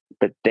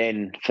 But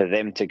then for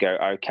them to go,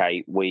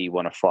 okay, we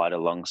want to fight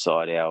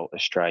alongside our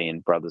Australian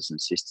brothers and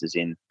sisters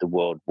in the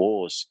world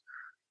wars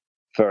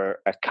for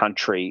a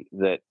country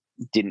that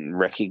didn't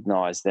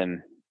recognise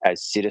them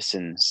as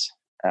citizens,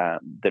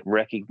 that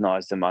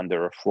recognised them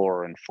under a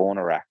Flora and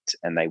Fauna Act,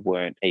 and they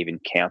weren't even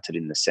counted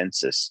in the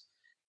census,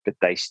 but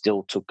they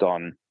still took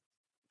on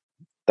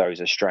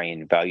those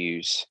Australian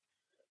values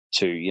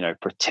to,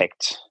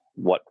 protect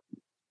what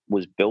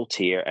was built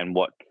here and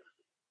what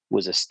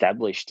was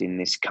established in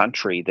this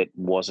country that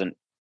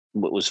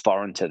was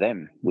foreign to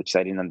them, which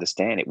they didn't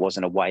understand. It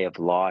wasn't a way of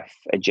life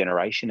a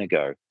generation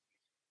ago.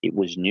 It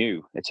was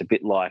new. It's a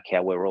bit like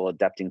how we're all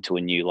adapting to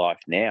a new life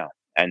now.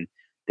 And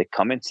the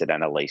comments that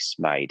Annalise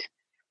made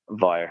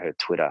via her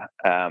Twitter,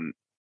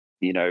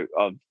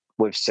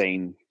 we've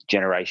seen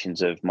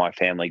generations of my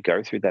family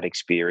go through that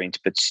experience,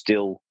 but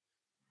still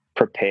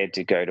prepared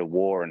to go to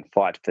war and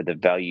fight for the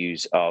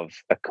values of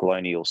a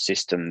colonial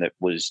system that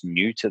was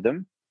new to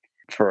them,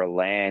 for a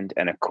land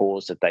and a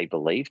cause that they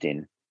believed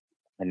in.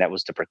 And that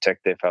was to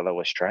protect their fellow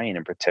Australian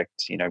and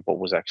protect, what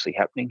was actually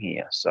happening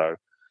here. So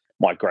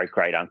my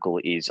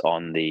great-great-uncle is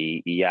on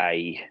the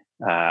Yea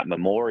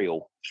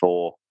Memorial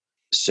for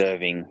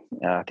serving,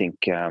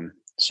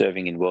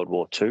 serving in World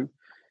War II.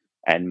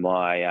 And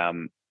my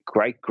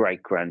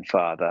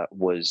great-great-grandfather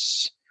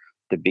was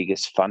the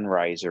biggest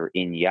fundraiser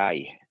in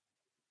Yea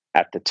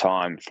at the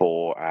time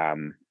for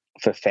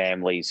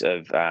families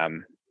of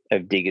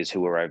diggers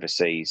who were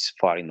overseas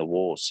fighting the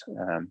wars.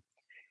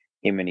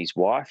 Him and his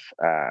wife,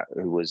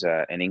 who was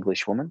an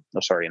Irish woman,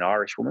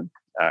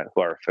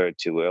 who I referred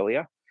to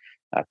earlier,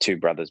 two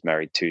brothers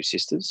married two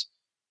sisters.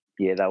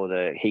 Yeah,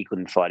 he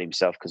couldn't fight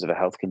himself because of a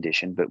health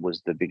condition, but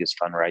was the biggest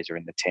fundraiser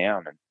in the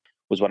town and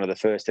was one of the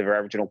first ever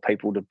Aboriginal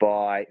people to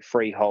buy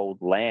freehold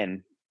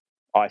land.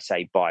 I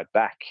say buy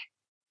back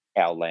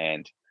our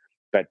land,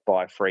 but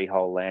buy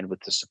freehold land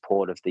with the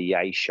support of the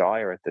Yea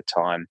Shire at the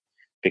time,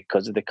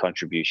 because of the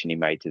contribution he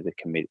made to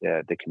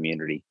the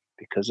community,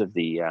 because of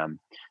the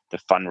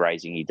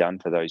fundraising he done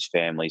for those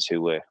families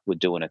who were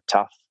doing it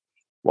tough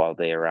while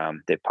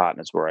their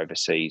partners were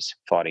overseas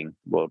fighting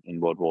in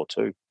World War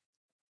II.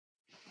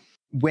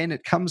 When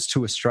it comes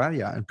to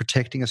Australia and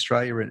protecting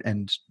Australia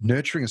and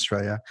nurturing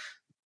Australia,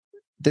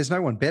 there's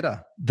no one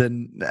better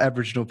than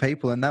Aboriginal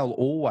people, and they'll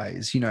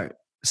always,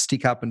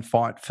 stick up and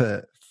fight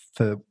for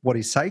what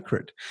is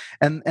sacred.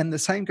 And the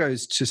same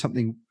goes to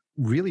something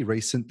really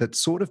recent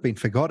that's sort of been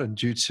forgotten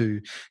due to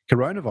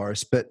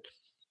coronavirus, but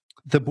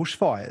the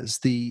bushfires,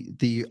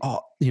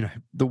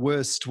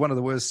 one of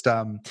the worst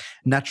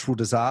natural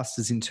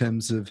disasters in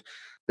terms of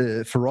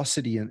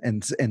ferocity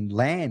and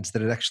land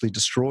that had actually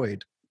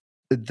destroyed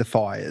the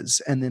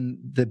fires. And then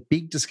the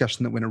big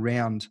discussion that went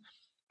around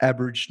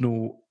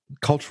Aboriginal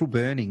cultural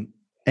burning,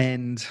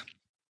 and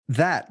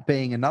that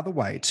being another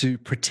way to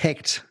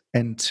protect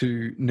and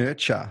to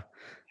nurture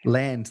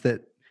land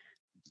that,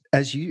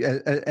 as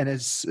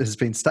has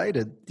been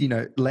stated,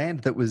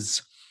 land that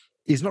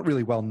is not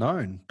really well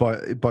known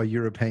by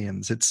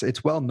Europeans.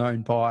 It's well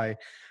known by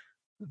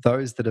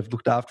those that have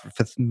looked after it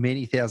for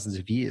many thousands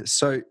of years.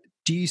 So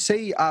do you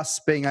see us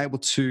being able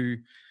to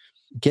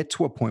get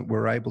to a point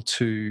where we're able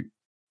to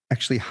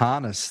actually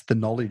harness the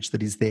knowledge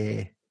that is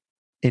there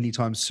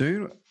anytime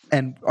soon?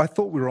 And I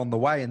thought we were on the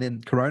way, and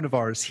then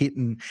coronavirus hit,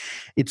 and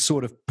it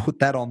sort of put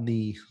that on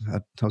the, I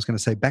was going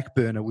to say back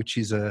burner, which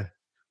is a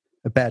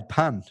bad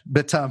pun,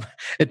 but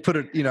it put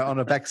it, on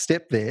a back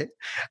step there.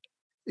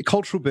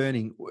 Cultural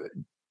burning,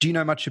 do you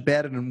know much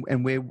about it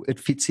and where it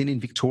fits in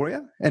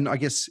Victoria, and I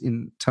guess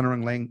in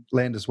Taungurung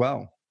land as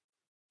well?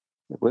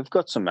 We've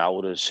got some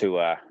elders who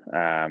are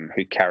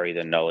who carry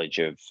the knowledge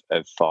of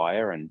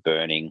fire and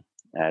burning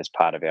as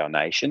part of our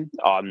nation.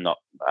 I'm not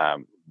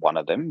one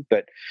of them,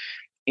 but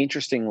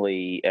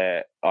interestingly,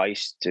 I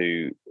used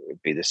to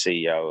be the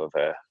CEO of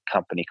a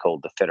company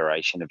called the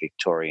Federation of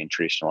Victorian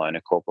Traditional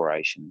Owner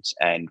Corporations,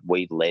 and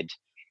we led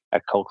a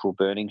cultural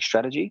burning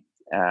strategy,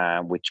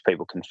 which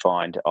people can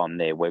find on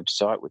their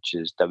website, which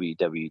is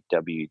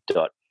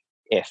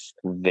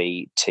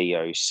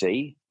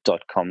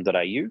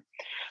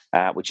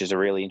www.fvtoc.com.au, which is a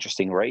really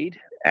interesting read.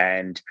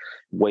 And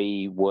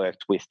we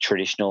worked with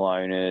traditional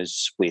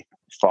owners with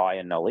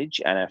fire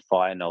knowledge and a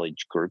fire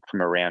knowledge group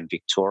from around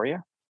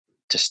Victoria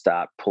to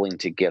start pulling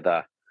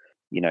together,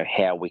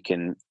 how we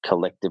can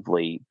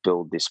collectively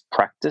build this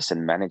practice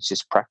and manage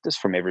this practice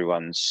from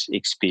everyone's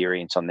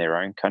experience on their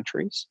own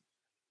countries.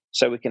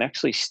 So we can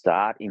actually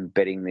start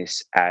embedding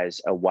this as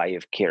a way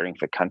of caring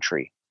for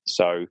country.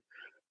 So,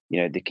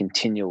 the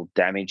continual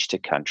damage to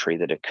country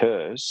that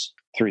occurs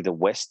through the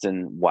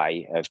Western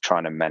way of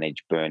trying to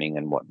manage burning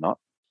and whatnot,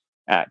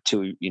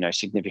 to,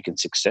 significant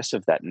success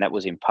of that. And that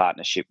was in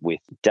partnership with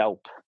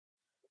DELP.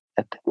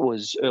 I think it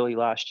was early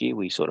last year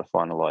we sort of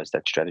finalised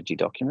that strategy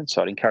document.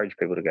 So I'd encourage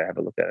people to go have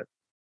a look at it.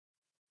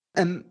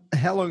 And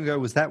how long ago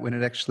was that when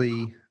it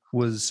actually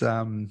was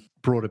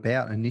brought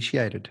about and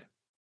initiated?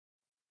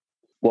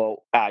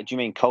 Well, do you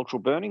mean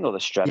cultural burning or the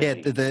strategy? Yeah,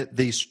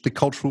 the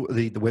cultural,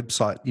 the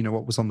website,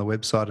 what was on the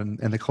website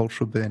and the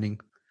cultural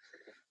burning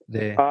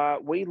there.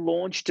 We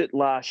launched it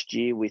last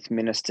year with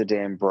Minister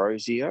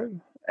D'Ambrosio,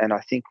 and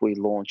I think we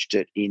launched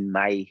it in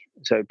May,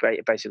 so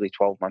basically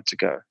 12 months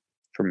ago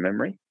from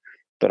memory,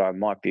 but I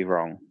might be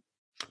wrong.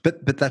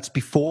 But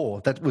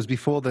that was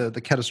before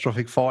the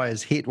catastrophic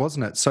fires hit,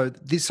 wasn't it? So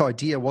this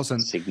idea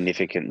wasn't...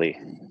 Significantly.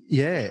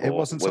 Yeah, before. It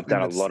wasn't We've something...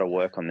 done a lot of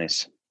work on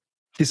this.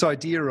 This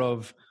idea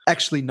of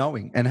actually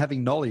knowing and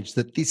having knowledge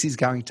that this is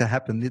going to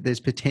happen, that there's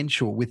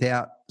potential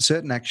without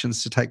certain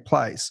actions to take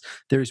place,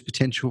 there is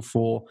potential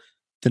for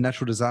the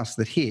natural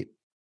disaster that hit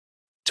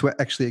to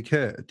actually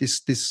occur.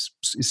 This is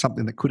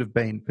something that could have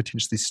been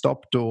potentially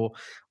stopped or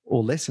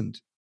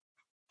lessened.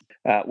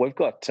 We've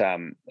got a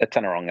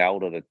Taungurung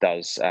elder that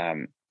does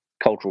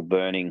cultural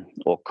burning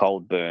or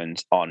cold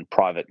burns on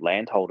private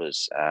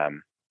landholders'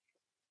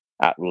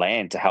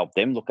 land to help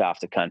them look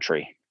after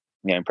country,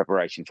 in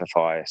preparation for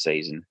fire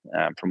season.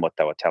 From what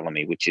they were telling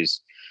me, which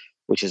is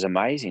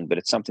amazing, but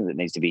it's something that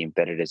needs to be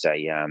embedded as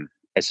a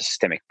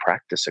systemic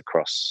practice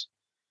across,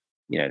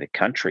 the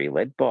country,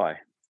 led by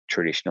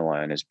traditional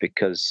owners,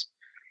 because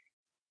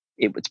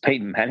it's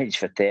been managed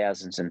for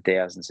thousands and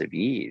thousands of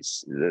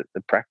years. The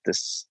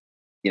practice,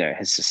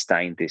 has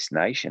sustained this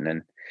nation,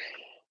 and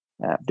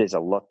there's a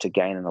lot to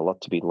gain and a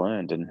lot to be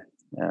learned. And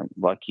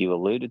like you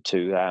alluded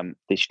to,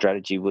 this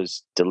strategy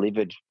was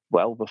delivered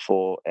well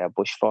before our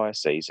bushfire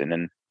season,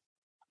 and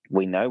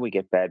we know we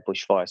get bad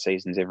bushfire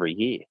seasons every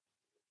year.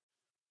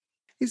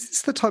 Is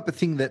this the type of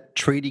thing that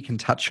treaty can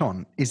touch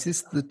on? Is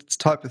this the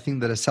type of thing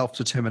that a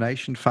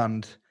self-determination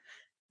fund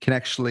can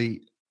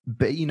actually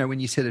be? When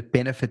you said it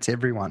benefits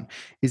everyone,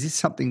 is this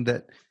something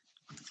that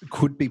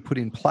could be put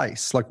in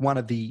place, like one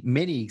of the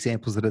many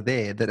examples that are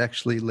there that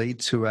actually lead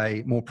to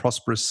a more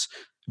prosperous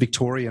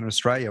Victoria and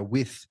Australia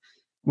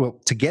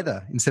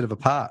together instead of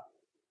apart?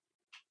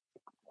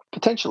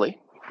 Potentially,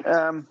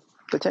 and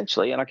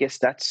I guess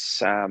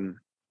that's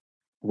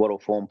what will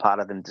form part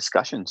of the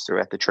discussions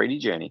throughout the treaty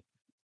journey.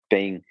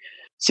 Being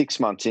 6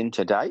 months in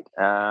to date,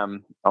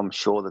 I'm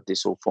sure that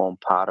this will form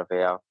part of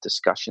our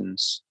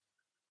discussions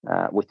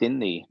within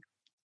the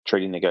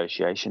treaty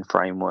negotiation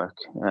framework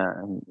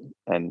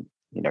and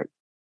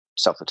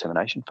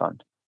self-determination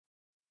fund.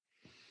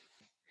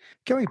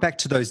 Going back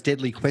to those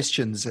deadly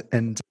questions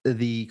and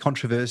the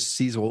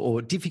controversies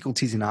or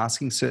difficulties in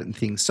asking certain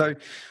things. So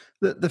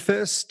the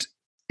first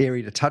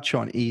area to touch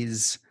on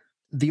is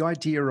the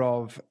idea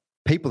of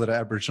people that are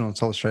Aboriginal and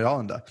Torres Strait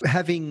Islander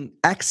having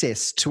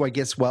access to, I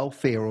guess,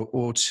 welfare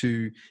or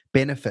to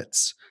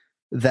benefits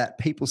that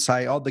people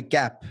say, the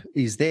gap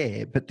is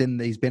there, but then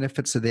these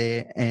benefits are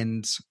there,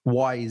 and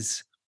why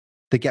is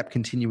the gap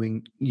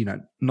continuing,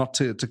 not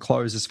to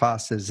close as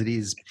fast as it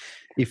is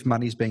if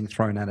money's being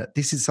thrown at it?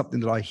 This is something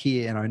that I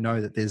hear, and I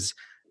know that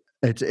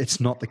it's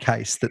not the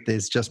case that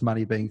there's just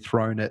money being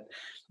thrown at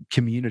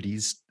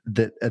communities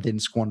that are then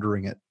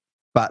squandering it.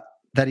 But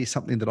that is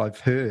something that I've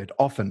heard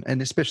often,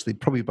 and especially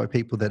probably by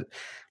people that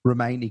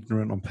remain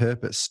ignorant on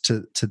purpose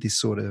to this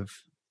sort of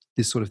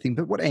thing.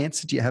 But what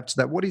answer do you have to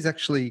that? What is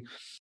actually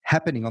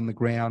happening on the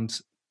ground,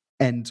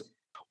 and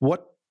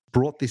what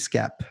brought this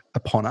gap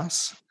upon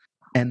us?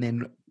 And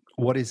then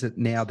what is it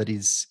now that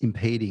is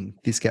impeding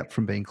this gap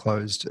from being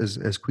closed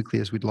as quickly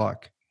as we'd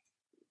like?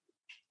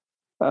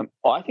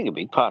 I think a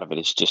big part of it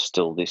is just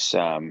still this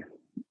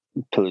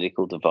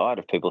political divide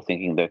of people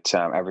thinking that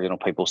Aboriginal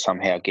people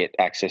somehow get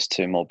access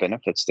to more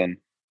benefits than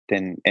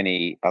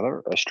any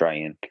other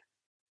Australian.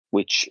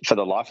 Which, for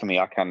the life of me,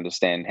 I can't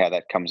understand how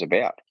that comes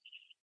about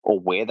or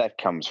where that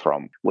comes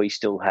from. We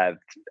still have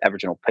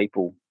Aboriginal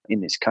people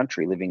in this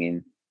country living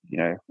in,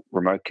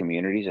 remote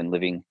communities and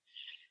living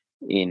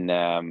in,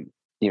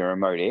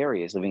 remote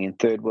areas, living in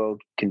third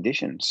world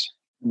conditions.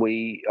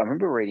 I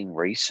remember reading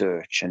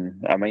research,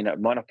 and I mean, it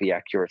might not be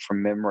accurate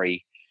from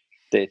memory.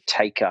 The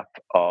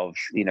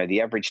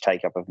the average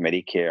take up of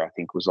Medicare, I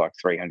think, was like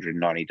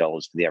 $390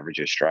 for the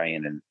average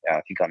Australian, and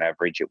I think on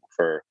average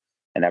for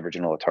an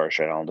Aboriginal or Torres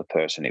Strait Islander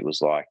person, it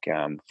was like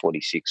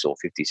 $46 or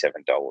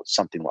 $57,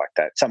 something like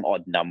that, some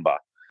odd number.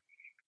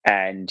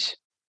 And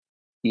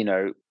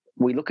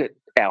we look at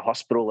our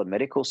hospital and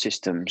medical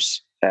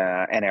systems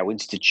and our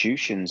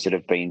institutions that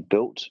have been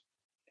built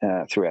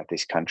throughout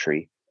this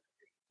country.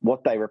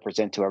 What they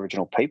represent to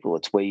Aboriginal people,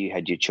 it's where you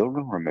had your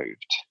children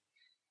removed,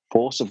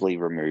 forcibly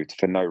removed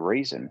for no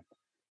reason.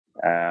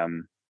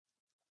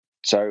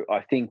 So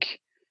I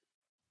think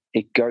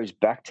it goes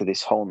back to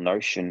this whole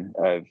notion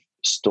of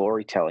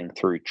storytelling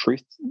through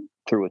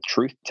a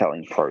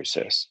truth-telling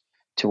process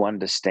to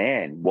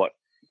understand what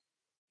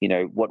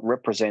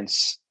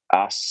represents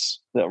us,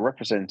 that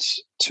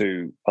represents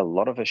to a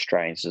lot of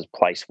Australians as a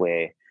place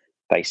where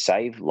they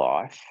save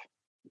life,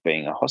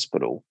 being a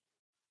hospital.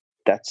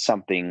 That's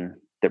something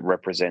that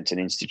represents an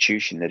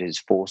institution that has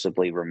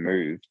forcibly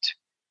removed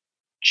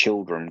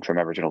children from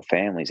Aboriginal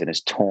families and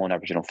has torn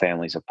Aboriginal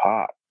families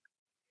apart,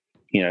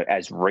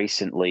 as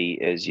recently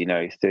as,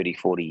 30,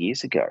 40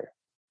 years ago.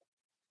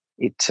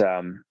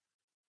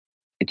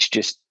 It's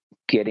just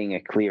getting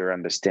a clear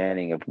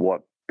understanding of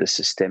what the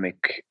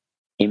systemic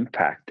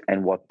impact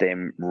and what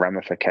them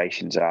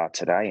ramifications are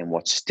today and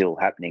what's still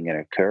happening and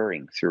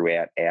occurring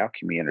throughout our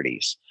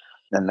communities.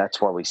 And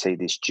that's why we see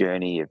this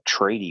journey of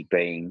treaty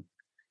being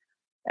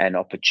an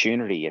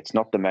opportunity. It's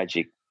not the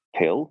magic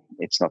pill,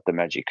 it's not the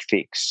magic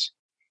fix,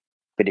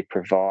 but it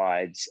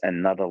provides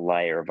another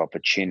layer of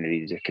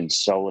opportunity to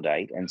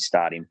consolidate and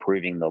start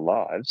improving the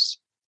lives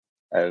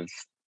of,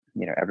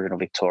 Aboriginal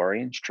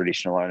Victorians,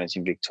 traditional owners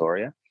in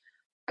Victoria,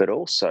 but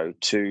also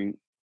to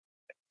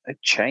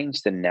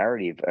change the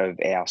narrative of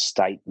our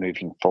state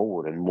moving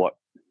forward and what,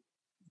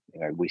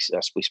 we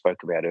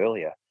spoke about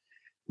earlier.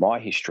 My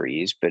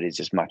history is, but it's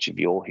as much of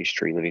your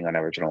history living on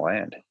Aboriginal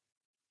land.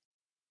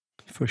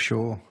 For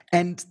sure.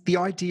 And the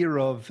idea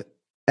of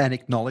an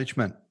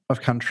acknowledgement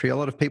of country, a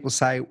lot of people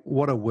say,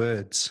 what are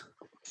words?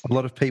 A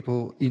lot of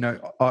people, I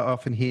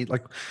often hear,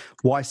 like,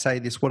 why say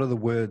this? What are the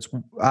words?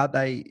 Are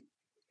they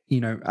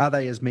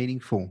as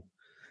meaningful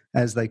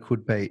as they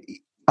could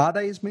be? Are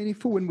they as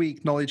meaningful when we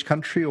acknowledge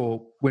country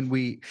or when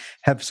we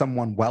have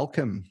someone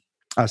welcome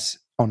us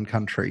on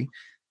country?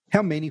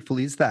 How meaningful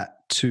is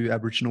that to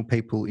Aboriginal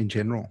people in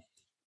general?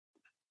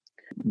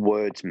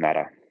 Words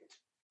matter,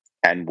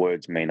 and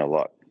words mean a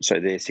lot. So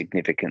they're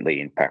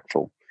significantly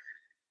impactful.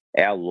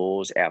 Our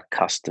laws, our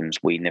customs,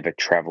 we never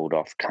travelled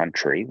off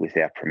country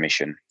without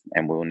permission,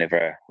 and we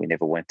never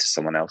went to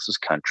someone else's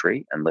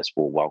country unless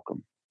we're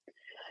welcome.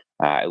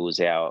 It was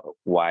our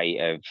way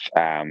of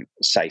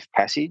safe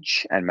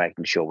passage and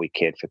making sure we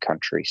cared for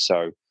country.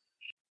 So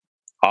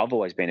I've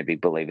always been a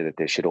big believer that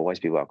there should always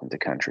be welcome to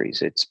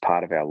countries. It's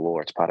part of our law.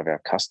 It's part of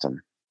our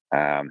custom.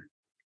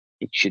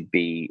 It should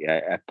be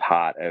a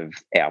part of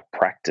our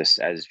practice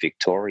as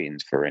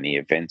Victorians for any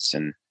events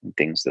and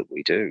things that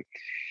we do.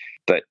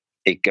 But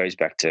it goes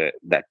back to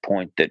that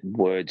point that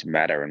words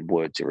matter and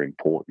words are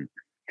important.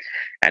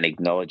 And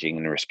acknowledging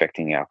and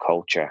respecting our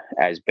culture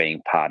as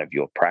being part of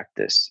your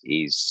practice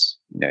is,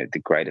 the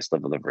greatest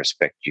level of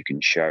respect you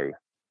can show,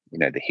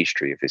 the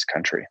history of this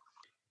country.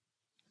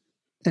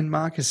 And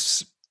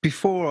Marcus,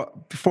 before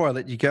I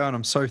let you go, and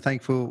I'm so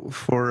thankful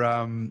for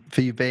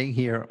you being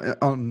here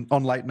on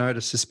late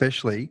notice,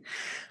 especially.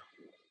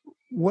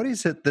 What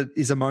is it that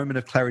is a moment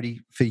of clarity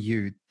for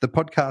you? The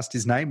podcast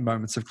is named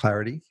Moments of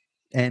Clarity,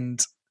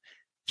 and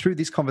through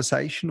this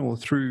conversation or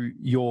through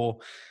your,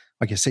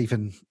 I guess,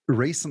 even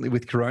recently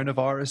with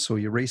coronavirus or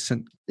your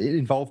recent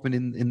involvement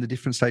in the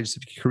different stages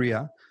of your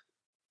career,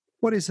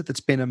 what is it that's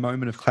been a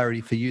moment of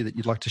clarity for you that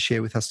you'd like to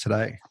share with us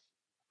today?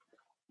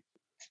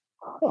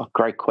 Oh,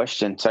 great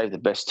question. Save the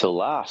best till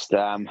last,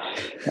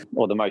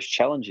 or the most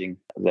challenging,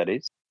 that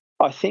is.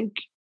 I think,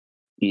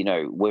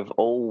 we've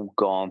all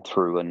gone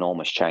through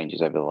enormous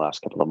changes over the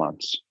last couple of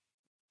months,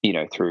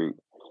 through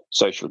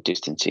social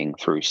distancing,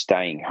 through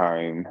staying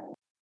home.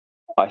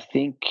 I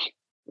think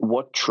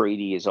what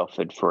treaty is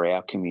offered for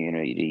our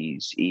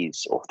communities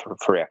is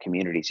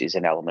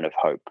an element of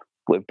hope.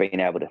 We've been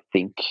able to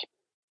think,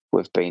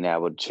 we've been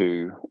able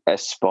to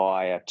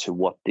aspire to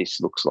what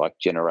this looks like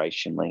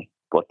generationally,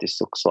 what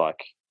this looks like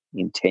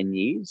in 10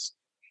 years,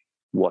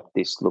 what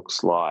this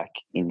looks like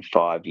in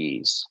 5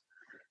 years.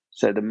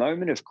 So the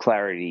moment of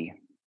clarity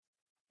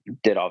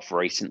that I've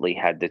recently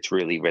had that's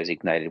really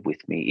resonated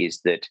with me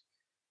is that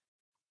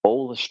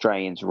all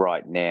Australians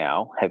right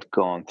now have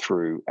gone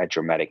through a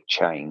dramatic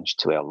change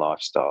to our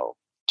lifestyle,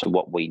 to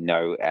what we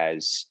know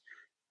as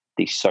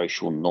the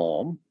social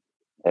norm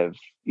of,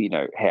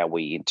 how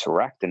we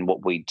interact and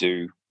what we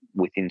do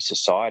within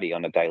society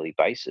on a daily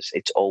basis.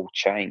 It's all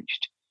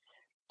changed.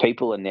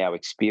 People are now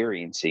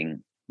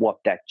experiencing what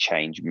that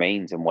change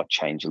means and what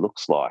change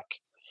looks like.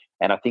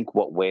 And I think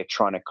what we're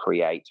trying to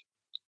create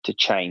to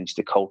change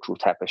the cultural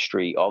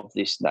tapestry of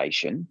this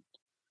nation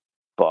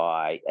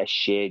by a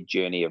shared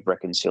journey of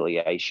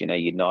reconciliation, a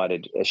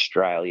united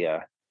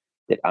Australia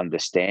that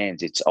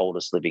understands its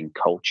oldest living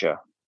culture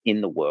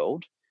in the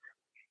world.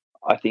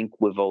 I think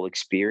we've all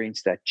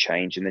experienced that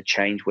change, and the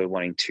change we're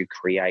wanting to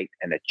create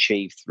and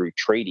achieve through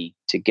treaty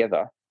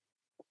together.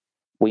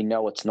 We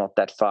know it's not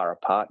that far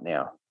apart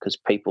now because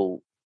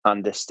people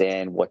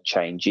understand what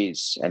change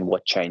is and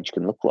what change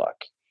can look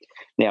like.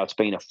 Now, it's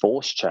been a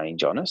forced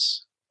change on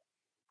us,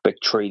 but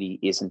treaty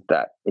isn't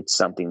that. It's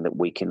something that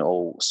we can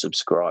all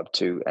subscribe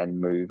to and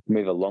move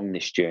along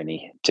this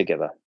journey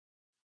together.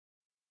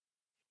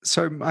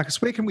 So,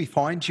 Marcus, where can we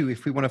find you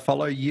if we want to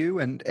follow you?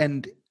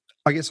 And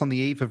I guess on the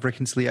eve of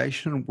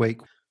Reconciliation Week,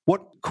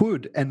 what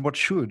could and what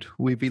should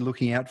we be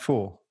looking out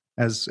for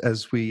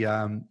as we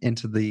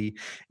enter the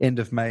end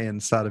of May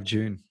and start of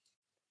June?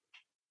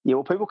 Yeah,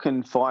 well, people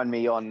can find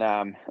me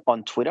on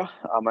Twitter.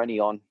 I'm only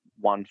on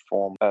one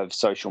form of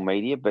social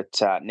media,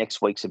 but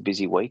next week's a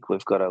busy week.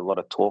 We've got a lot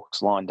of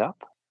talks lined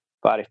up.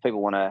 But if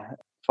people want to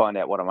find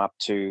out what I'm up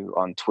to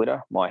on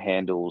Twitter, my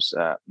handle's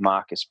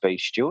Marcus B.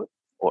 Stewart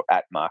or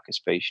at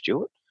Marcus B.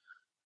 Stewart.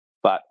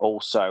 But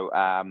also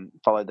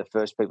follow the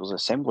First Peoples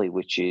Assembly,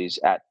 which is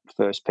at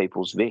First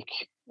Peoples Vic,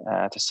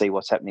 to see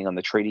what's happening on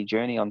the treaty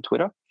journey on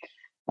Twitter.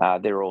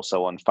 They're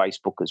also on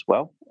Facebook as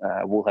well.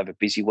 We'll have a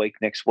busy week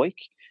next week.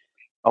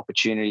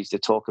 Opportunities to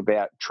talk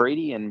about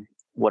treaty and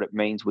what it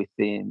means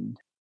within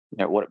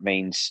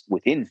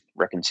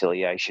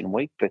Reconciliation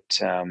Week.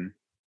 But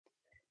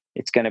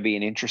it's going to be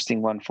an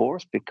interesting one for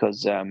us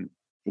because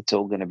it's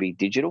all going to be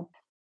digital.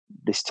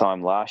 This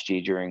time last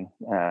year during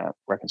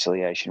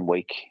Reconciliation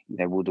Week,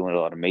 we were doing a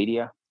lot of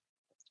media.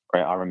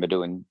 I remember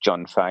doing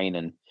John Fain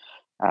and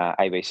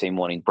ABC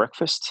Morning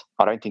Breakfast.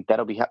 I don't think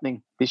that'll be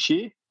happening this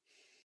year,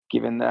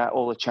 given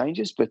all the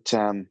changes. But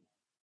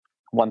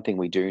one thing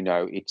we do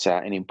know, it's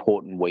an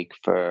important week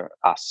for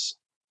us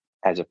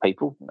as a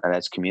people and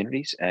as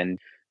communities, and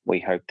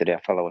we hope that our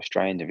fellow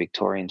Australians and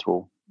Victorians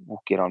will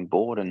get on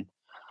board and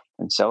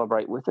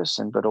celebrate with us,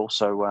 but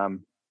also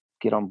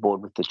get on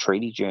board with the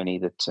treaty journey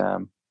that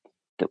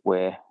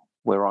we're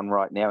on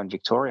right now in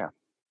Victoria.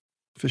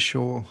 For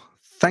sure.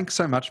 Thanks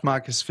so much,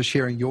 Marcus, for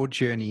sharing your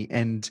journey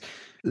and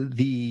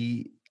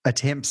the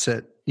attempts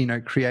at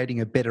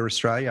creating a better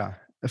Australia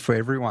for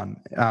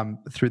everyone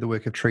through the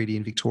work of treaty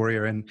in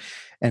Victoria,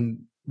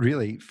 and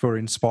really for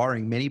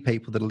inspiring many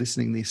people that are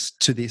listening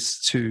to this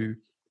to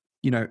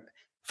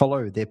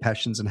follow their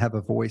passions and have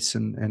a voice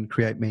and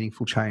create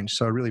meaningful change.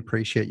 So I really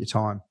appreciate your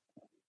time.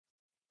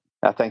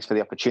 Thanks for the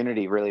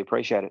opportunity. Really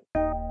appreciate it.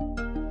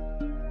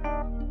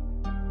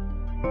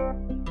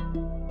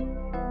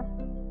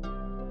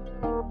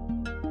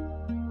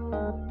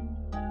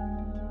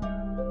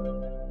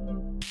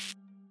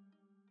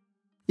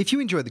 If you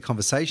enjoyed the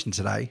conversation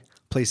today,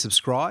 please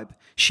subscribe,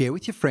 share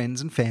with your friends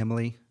and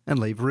family, and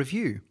leave a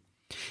review.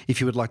 If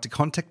you would like to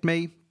contact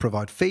me,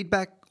 provide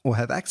feedback, or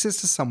have access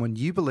to someone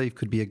you believe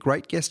could be a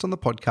great guest on the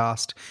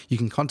podcast, you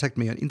can contact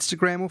me on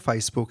Instagram or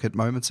Facebook at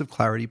Moments of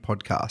Clarity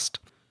Podcast,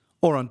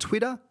 or on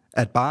Twitter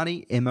at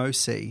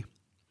BarneyMOC.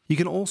 You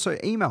can also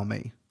email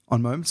me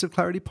on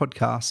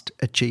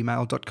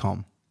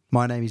momentsofclaritypodcast@gmail.com.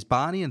 My name is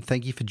Barney, and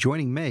thank you for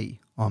joining me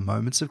on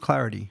Moments of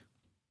Clarity.